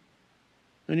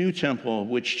 The new temple of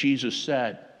which Jesus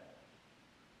said,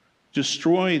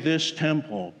 "Destroy this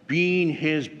temple, being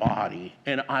his body,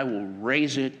 and I will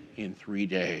raise it in 3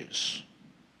 days."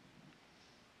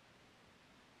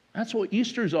 That's what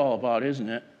Easter's all about, isn't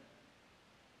it?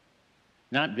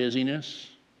 Not busyness,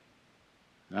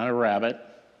 not a rabbit,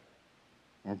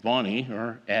 or bunny,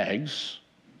 or eggs.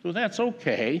 So that's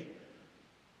okay,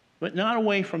 but not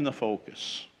away from the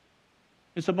focus.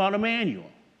 It's about Emmanuel,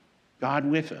 God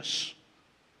with us.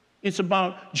 It's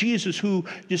about Jesus who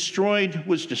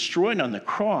was destroyed on the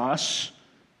cross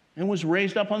and was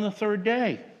raised up on the third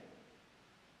day.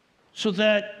 So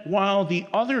that while the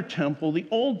other temple, the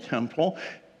old temple,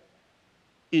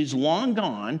 is long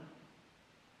gone,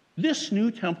 this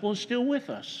new temple is still with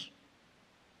us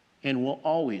and will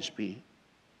always be.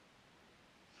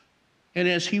 And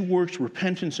as he works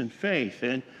repentance and faith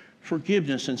and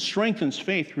forgiveness and strengthens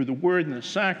faith through the Word and the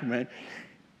Sacrament,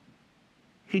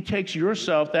 he takes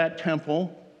yourself, that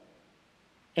temple,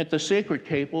 at the sacred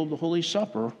table of the Holy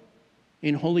Supper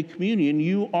in Holy Communion.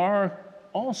 You are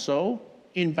also,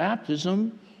 in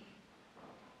baptism,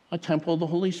 a temple of the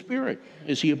Holy Spirit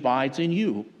as he abides in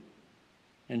you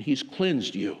and he's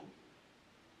cleansed you.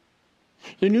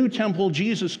 The new temple,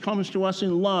 Jesus comes to us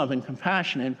in love and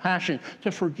compassion and passion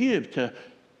to forgive, to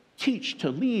teach, to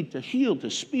lead, to heal,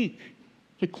 to speak,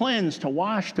 to cleanse, to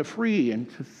wash, to free, and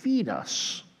to feed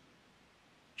us.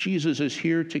 Jesus is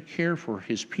here to care for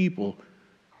his people,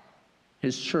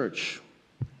 his church,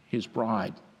 his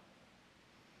bride.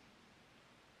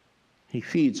 He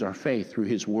feeds our faith through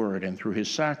his word and through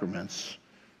his sacraments.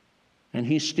 And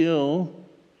he's still,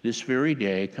 this very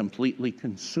day, completely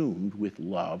consumed with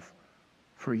love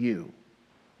for you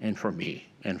and for me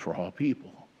and for all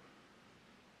people.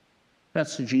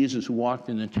 That's the Jesus who walked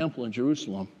in the temple in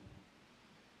Jerusalem.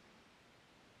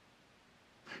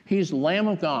 He's the Lamb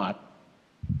of God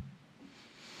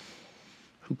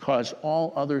who caused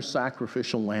all other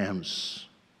sacrificial lambs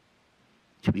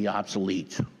to be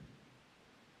obsolete.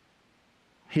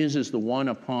 His is the one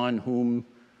upon whom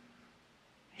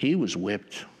he was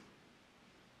whipped,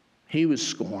 he was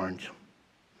scorned,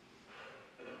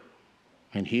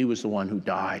 and he was the one who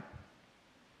died.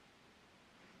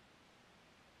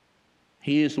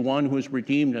 He is the one who has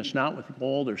redeemed us, not with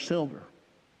gold or silver,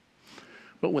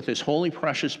 but with his holy,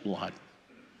 precious blood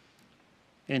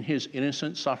and his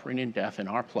innocent suffering and death in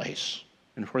our place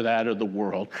and for that of the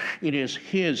world. It is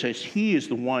his, as he is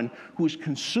the one who is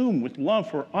consumed with love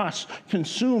for us,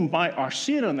 consumed by our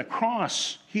sin on the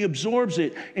cross. He absorbs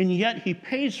it, and yet he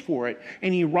pays for it,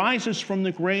 and he rises from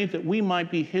the grave that we might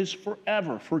be his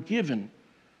forever, forgiven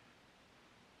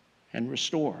and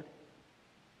restored.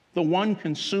 The one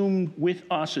consumed with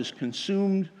us is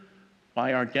consumed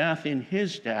by our death in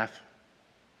his death,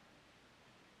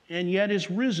 and yet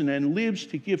is risen and lives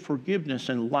to give forgiveness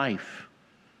and life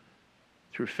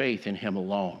through faith in him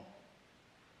alone.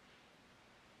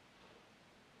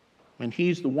 And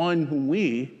he's the one whom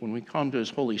we, when we come to his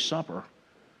holy supper,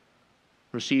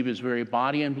 receive his very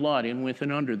body and blood in, with,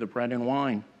 and under the bread and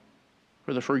wine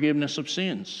for the forgiveness of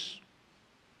sins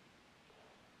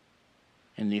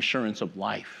and the assurance of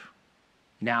life,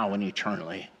 now and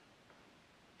eternally.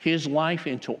 His life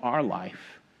into our life,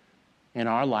 and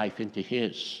our life into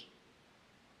his.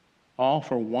 All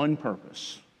for one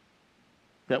purpose,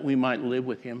 that we might live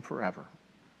with him forever.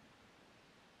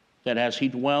 That as he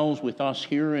dwells with us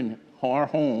here in our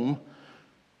home,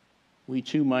 we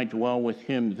too might dwell with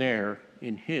him there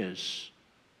in his,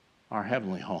 our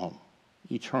heavenly home,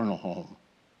 eternal home.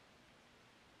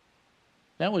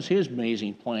 That was his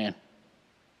amazing plan.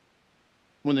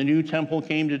 When the new temple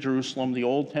came to Jerusalem, the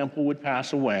old temple would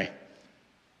pass away,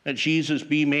 that Jesus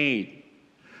be made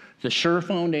the sure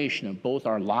foundation of both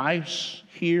our lives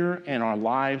here and our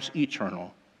lives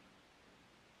eternal.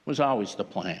 Was always the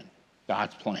plan,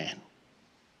 God's plan.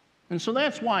 And so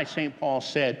that's why St. Paul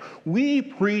said, we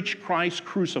preach Christ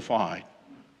crucified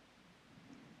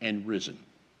and risen.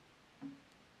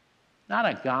 Not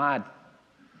a God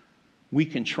we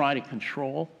can try to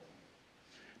control,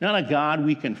 not a God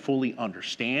we can fully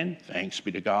understand, thanks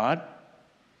be to God,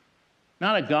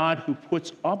 not a God who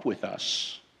puts up with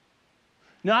us,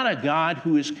 not a God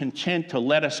who is content to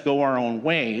let us go our own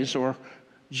ways or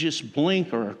just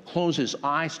blink or close his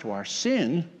eyes to our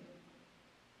sin.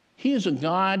 He is a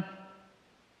God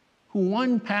who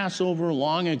one Passover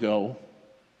long ago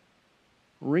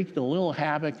wreaked a little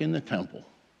havoc in the temple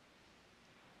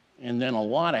and then a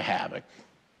lot of havoc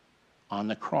on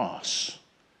the cross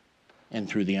and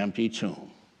through the empty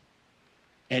tomb.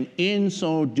 And in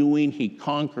so doing, he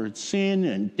conquered sin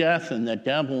and death and the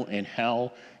devil and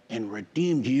hell and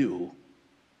redeemed you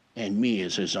and me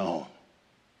as his own.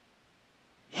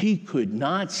 He could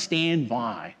not stand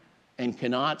by and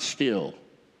cannot still.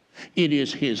 It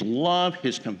is his love,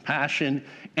 his compassion,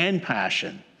 and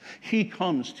passion. He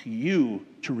comes to you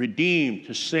to redeem,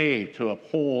 to save, to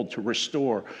uphold, to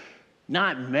restore.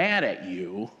 Not mad at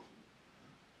you,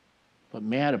 but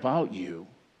mad about you.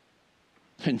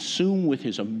 Consumed with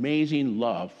his amazing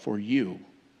love for you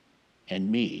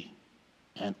and me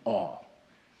and all.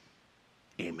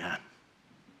 Amen.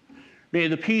 May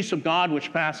the peace of God,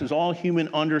 which passes all human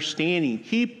understanding,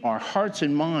 keep our hearts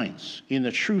and minds in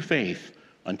the true faith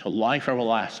unto life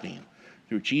everlasting,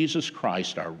 through Jesus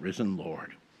Christ, our risen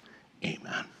Lord.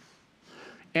 Amen.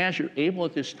 As you're able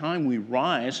at this time, we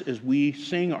rise as we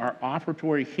sing our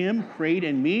offertory hymn, Prayed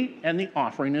in Me, and the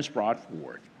offering is brought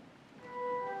forward.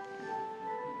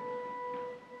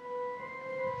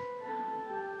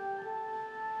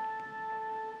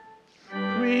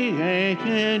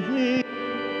 Created me.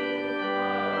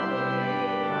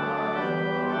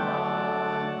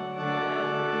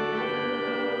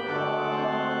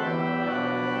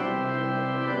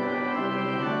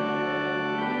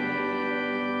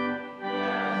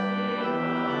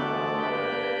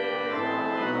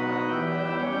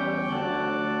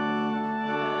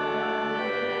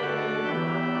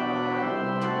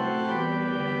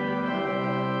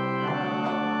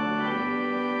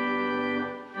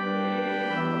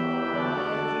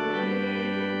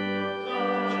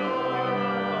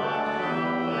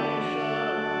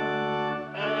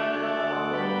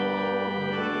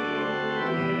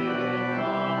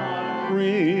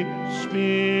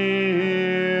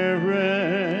 Spirit,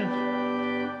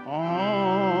 amen.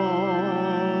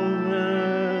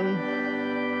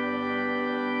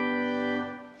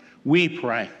 We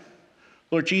pray,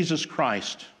 Lord Jesus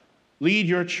Christ, lead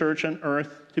your church on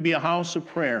earth to be a house of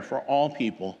prayer for all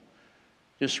people.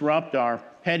 Disrupt our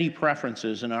petty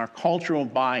preferences and our cultural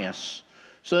bias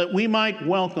so that we might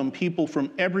welcome people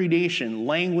from every nation,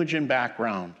 language, and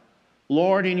background.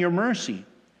 Lord, in your mercy,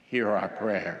 hear our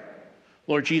prayer.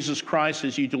 Lord Jesus Christ,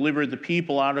 as you delivered the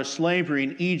people out of slavery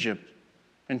in Egypt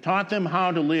and taught them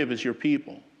how to live as your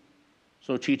people,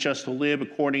 so teach us to live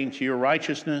according to your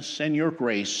righteousness and your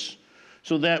grace,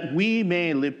 so that we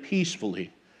may live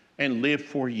peacefully and live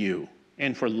for you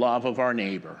and for love of our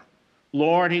neighbor.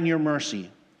 Lord, in your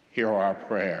mercy, hear our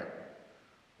prayer.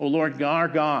 O Lord, our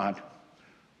God,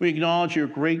 we acknowledge your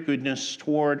great goodness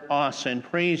toward us and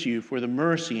praise you for the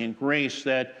mercy and grace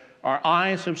that our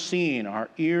eyes have seen, our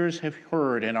ears have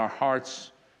heard, and our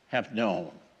hearts have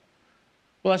known.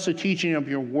 Bless the teaching of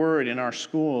your word in our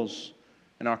schools,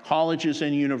 in our colleges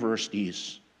and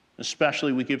universities.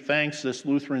 Especially we give thanks this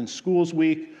Lutheran Schools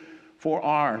Week for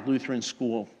our Lutheran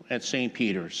school at St.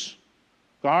 Peter's.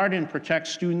 Guard and protect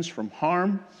students from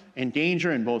harm and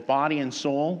danger in both body and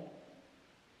soul.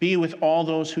 Be with all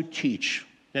those who teach,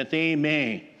 that they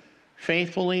may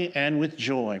faithfully and with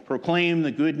joy proclaim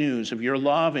the good news of your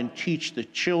love and teach the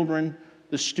children,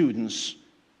 the students,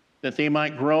 that they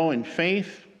might grow in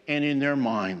faith and in their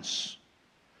minds.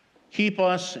 Keep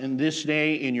us in this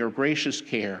day in your gracious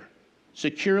care,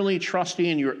 securely trusting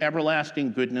in your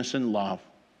everlasting goodness and love.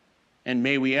 And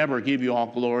may we ever give you all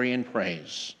glory and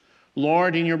praise.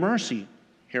 Lord, in your mercy,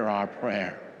 hear our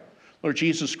prayer. Lord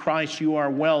Jesus Christ, you are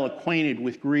well acquainted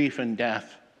with grief and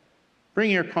death.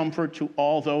 Bring your comfort to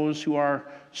all those who are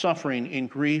suffering in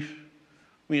grief.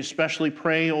 We especially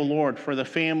pray, O Lord, for the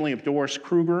family of Doris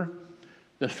Kruger,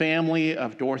 the family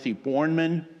of Dorothy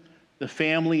Bornman, the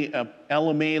family of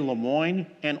Ella Mae Lemoyne,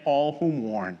 and all who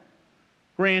mourn.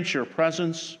 Grant your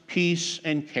presence, peace,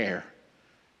 and care,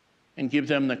 and give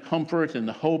them the comfort and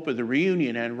the hope of the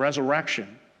reunion and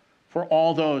resurrection for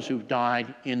all those who've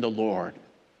died in the Lord.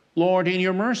 Lord, in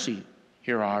your mercy,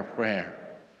 hear our prayer.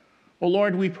 O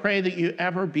Lord, we pray that you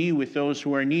ever be with those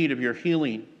who are in need of your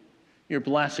healing, your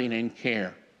blessing, and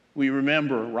care. We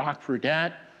remember Rock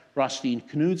Fredette, Rustine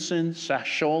Knudsen, Seth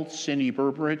Schultz, Cindy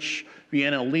Burbridge,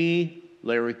 Vienna Lee,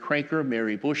 Larry Craker,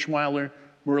 Mary Bushweiler,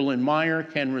 Merlin Meyer,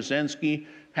 Ken Rosensky,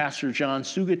 Pastor John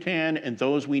Sugatan, and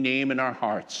those we name in our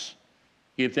hearts.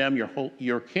 Give them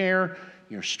your care,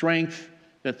 your strength,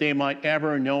 that they might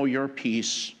ever know your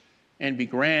peace and be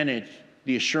granted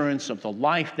the assurance of the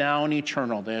life now and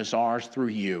eternal that is ours through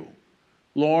you.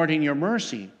 Lord, in your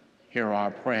mercy, hear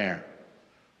our prayer.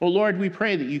 O Lord, we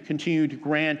pray that you continue to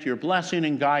grant your blessing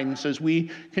and guidance as we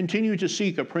continue to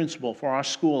seek a principal for our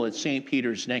school at St.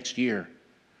 Peter's next year.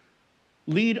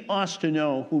 Lead us to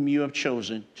know whom you have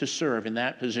chosen to serve in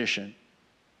that position.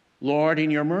 Lord, in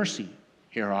your mercy,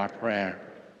 hear our prayer.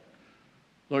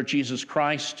 Lord Jesus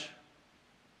Christ,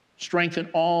 strengthen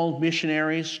all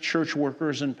missionaries, church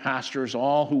workers, and pastors,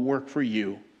 all who work for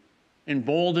you.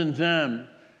 Embolden them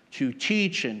to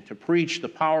teach and to preach the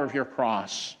power of your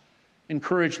cross.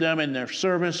 Encourage them in their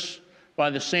service by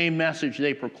the same message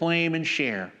they proclaim and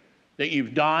share, that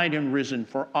you've died and risen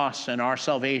for us and our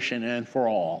salvation and for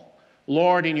all.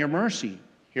 Lord, in your mercy,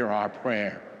 hear our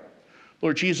prayer.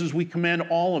 Lord Jesus, we commend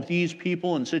all of these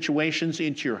people and situations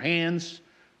into your hands,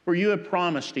 for you have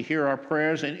promised to hear our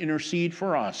prayers and intercede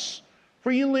for us.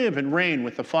 For you live and reign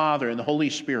with the Father and the Holy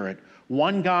Spirit,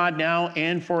 one God now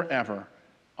and forever.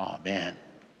 Amen.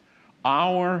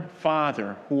 Our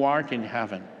Father, who art in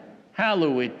heaven,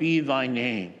 hallowed be thy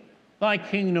name. Thy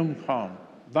kingdom come,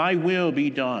 thy will be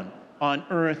done, on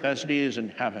earth as it is in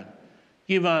heaven.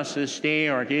 Give us this day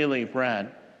our daily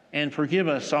bread, and forgive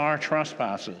us our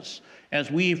trespasses, as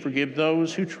we forgive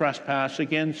those who trespass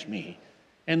against me.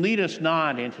 And lead us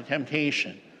not into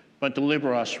temptation, but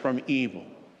deliver us from evil.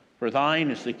 For thine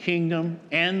is the kingdom,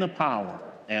 and the power,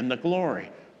 and the glory,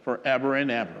 forever and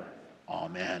ever.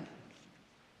 Amen.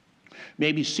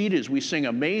 May be seated as we sing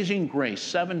Amazing Grace,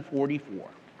 744.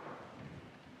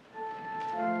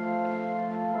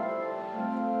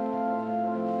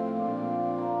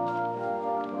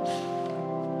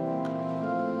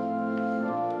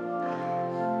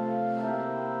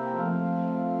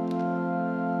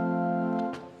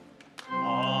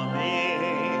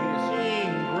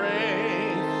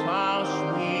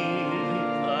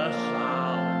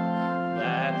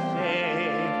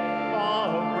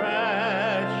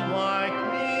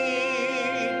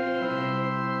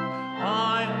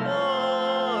 I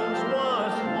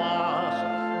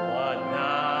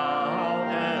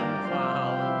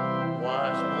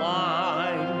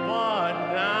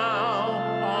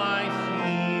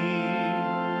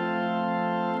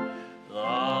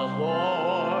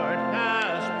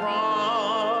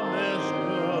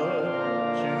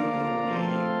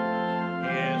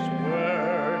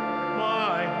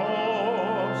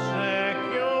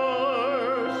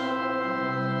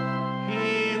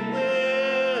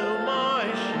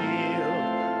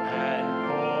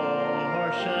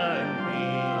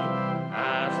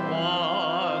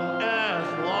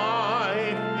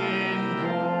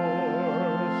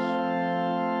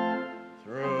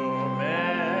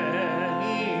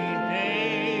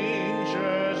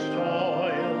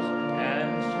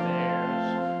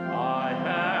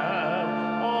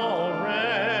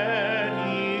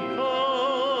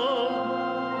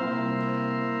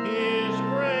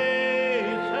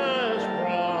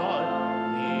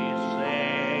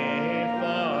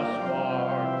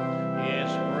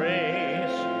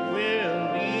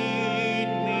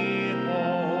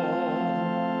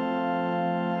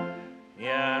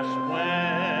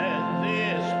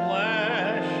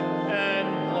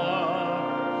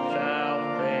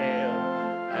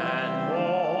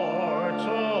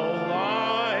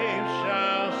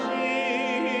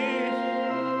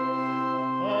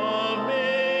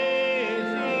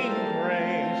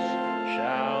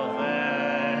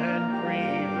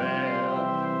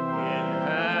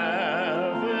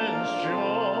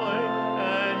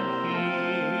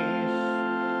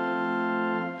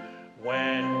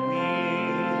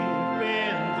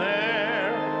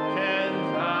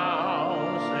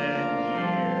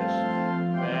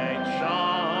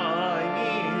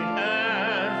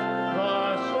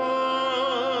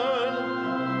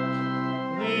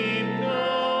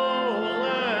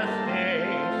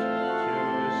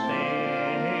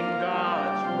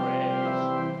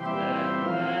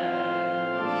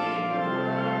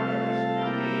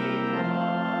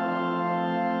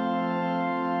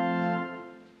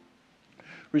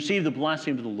Receive the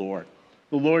blessing of the Lord.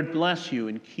 The Lord bless you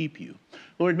and keep you.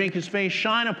 The Lord make his face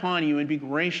shine upon you and be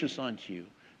gracious unto you.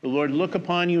 The Lord look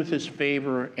upon you with his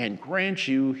favor and grant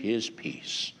you his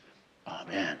peace.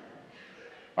 Amen.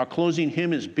 Our closing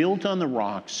hymn is Built on the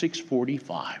Rock,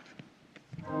 645.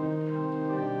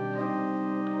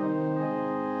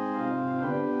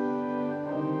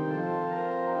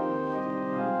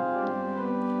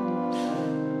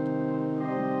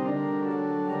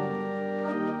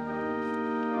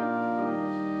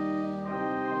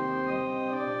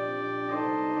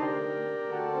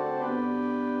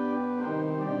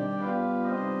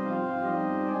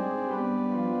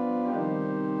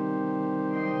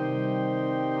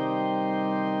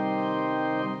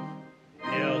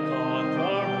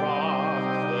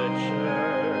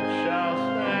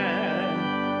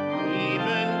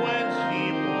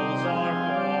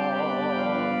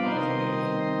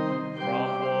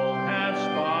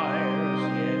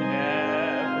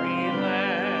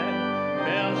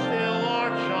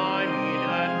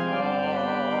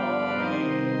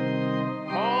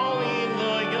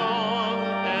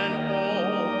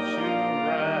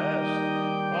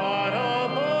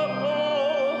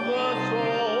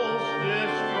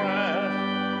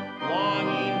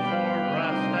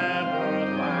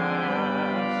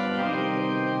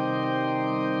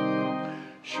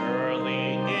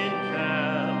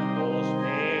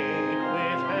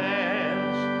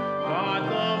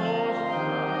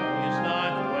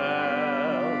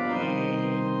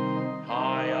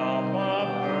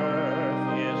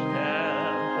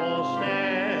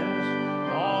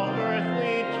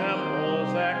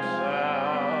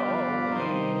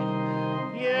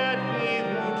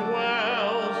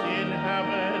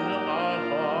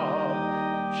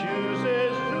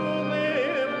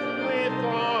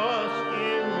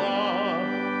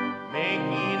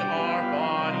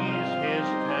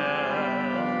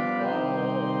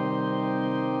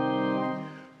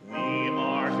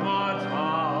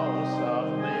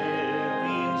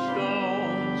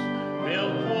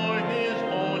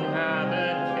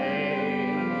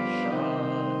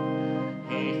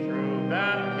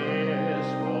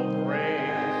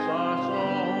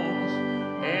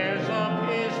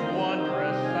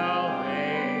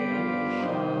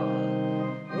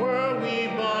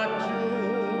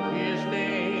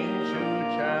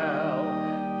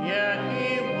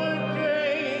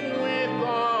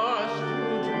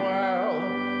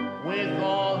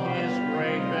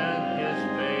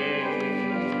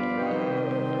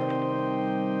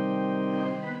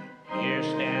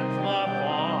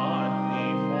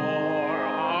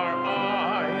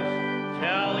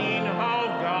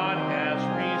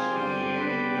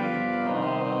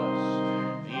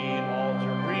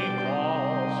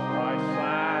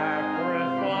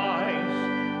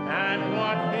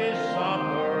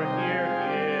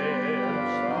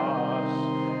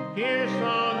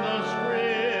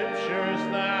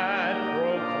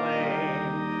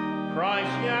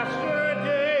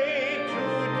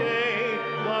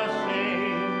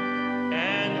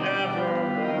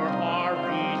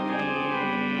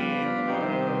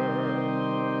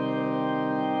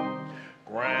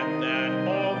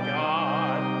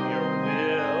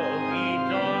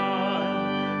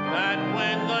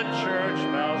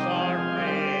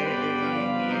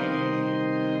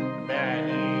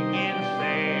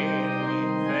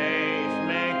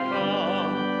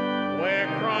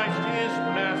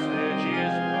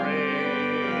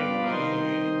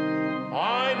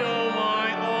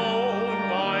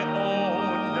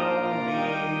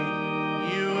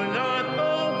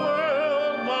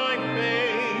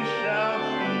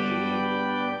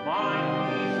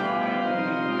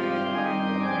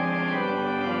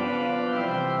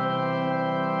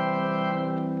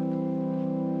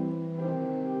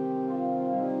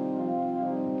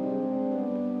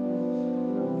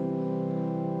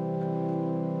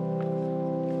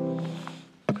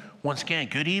 Once again,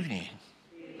 good evening.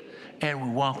 And we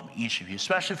welcome each of you,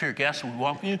 especially if you're a guest, we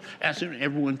welcome you. Ask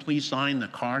everyone, please sign the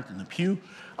card in the pew.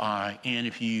 And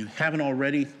if you haven't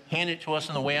already, hand it to us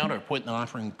on the way out or put in the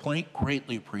offering plate.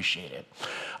 Greatly appreciate it.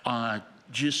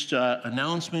 Just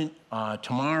announcement,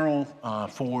 tomorrow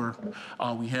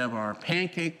we have our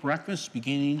pancake breakfast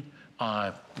beginning,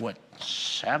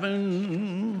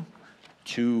 7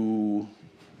 to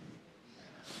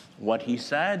what he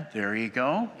said. There you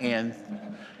go. And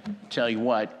tell you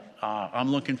what, I'm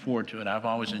looking forward to it. I've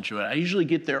always enjoyed it. I usually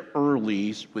get there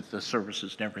early with the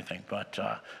services and everything, but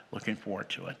looking forward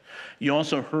to it. You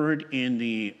also heard in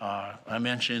the, I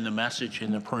mentioned in the message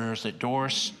in the prayers that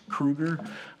Doris Kruger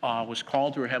was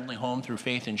called to her heavenly home through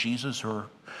faith in Jesus. Her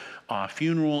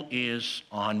funeral is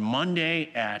on Monday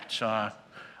at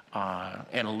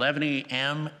at 11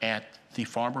 a.m. at the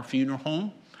Farber Funeral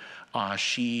Home.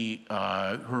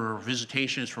 Her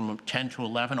visitation is from 10 to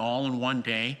 11, all in one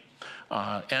day.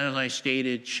 As I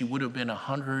stated, she would have been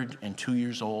 102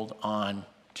 years old on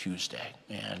Tuesday,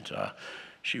 and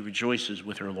she rejoices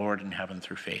with her Lord in heaven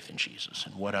through faith in Jesus.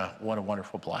 And what a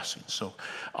wonderful blessing. So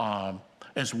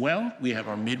as well, we have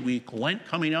our midweek Lent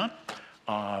coming up.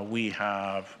 We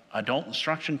have adult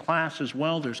instruction class as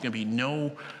well. There's going to be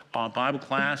no Bible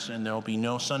class, and there'll be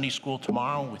no Sunday school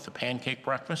tomorrow with the pancake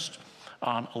breakfast.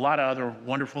 A lot of other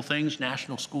wonderful things.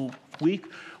 National School Week.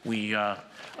 We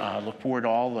look forward to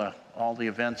all the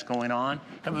events going on.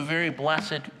 Have a very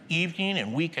blessed evening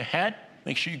and week ahead.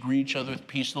 Make sure you greet each other with the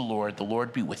peace of the Lord. The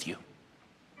Lord be with you.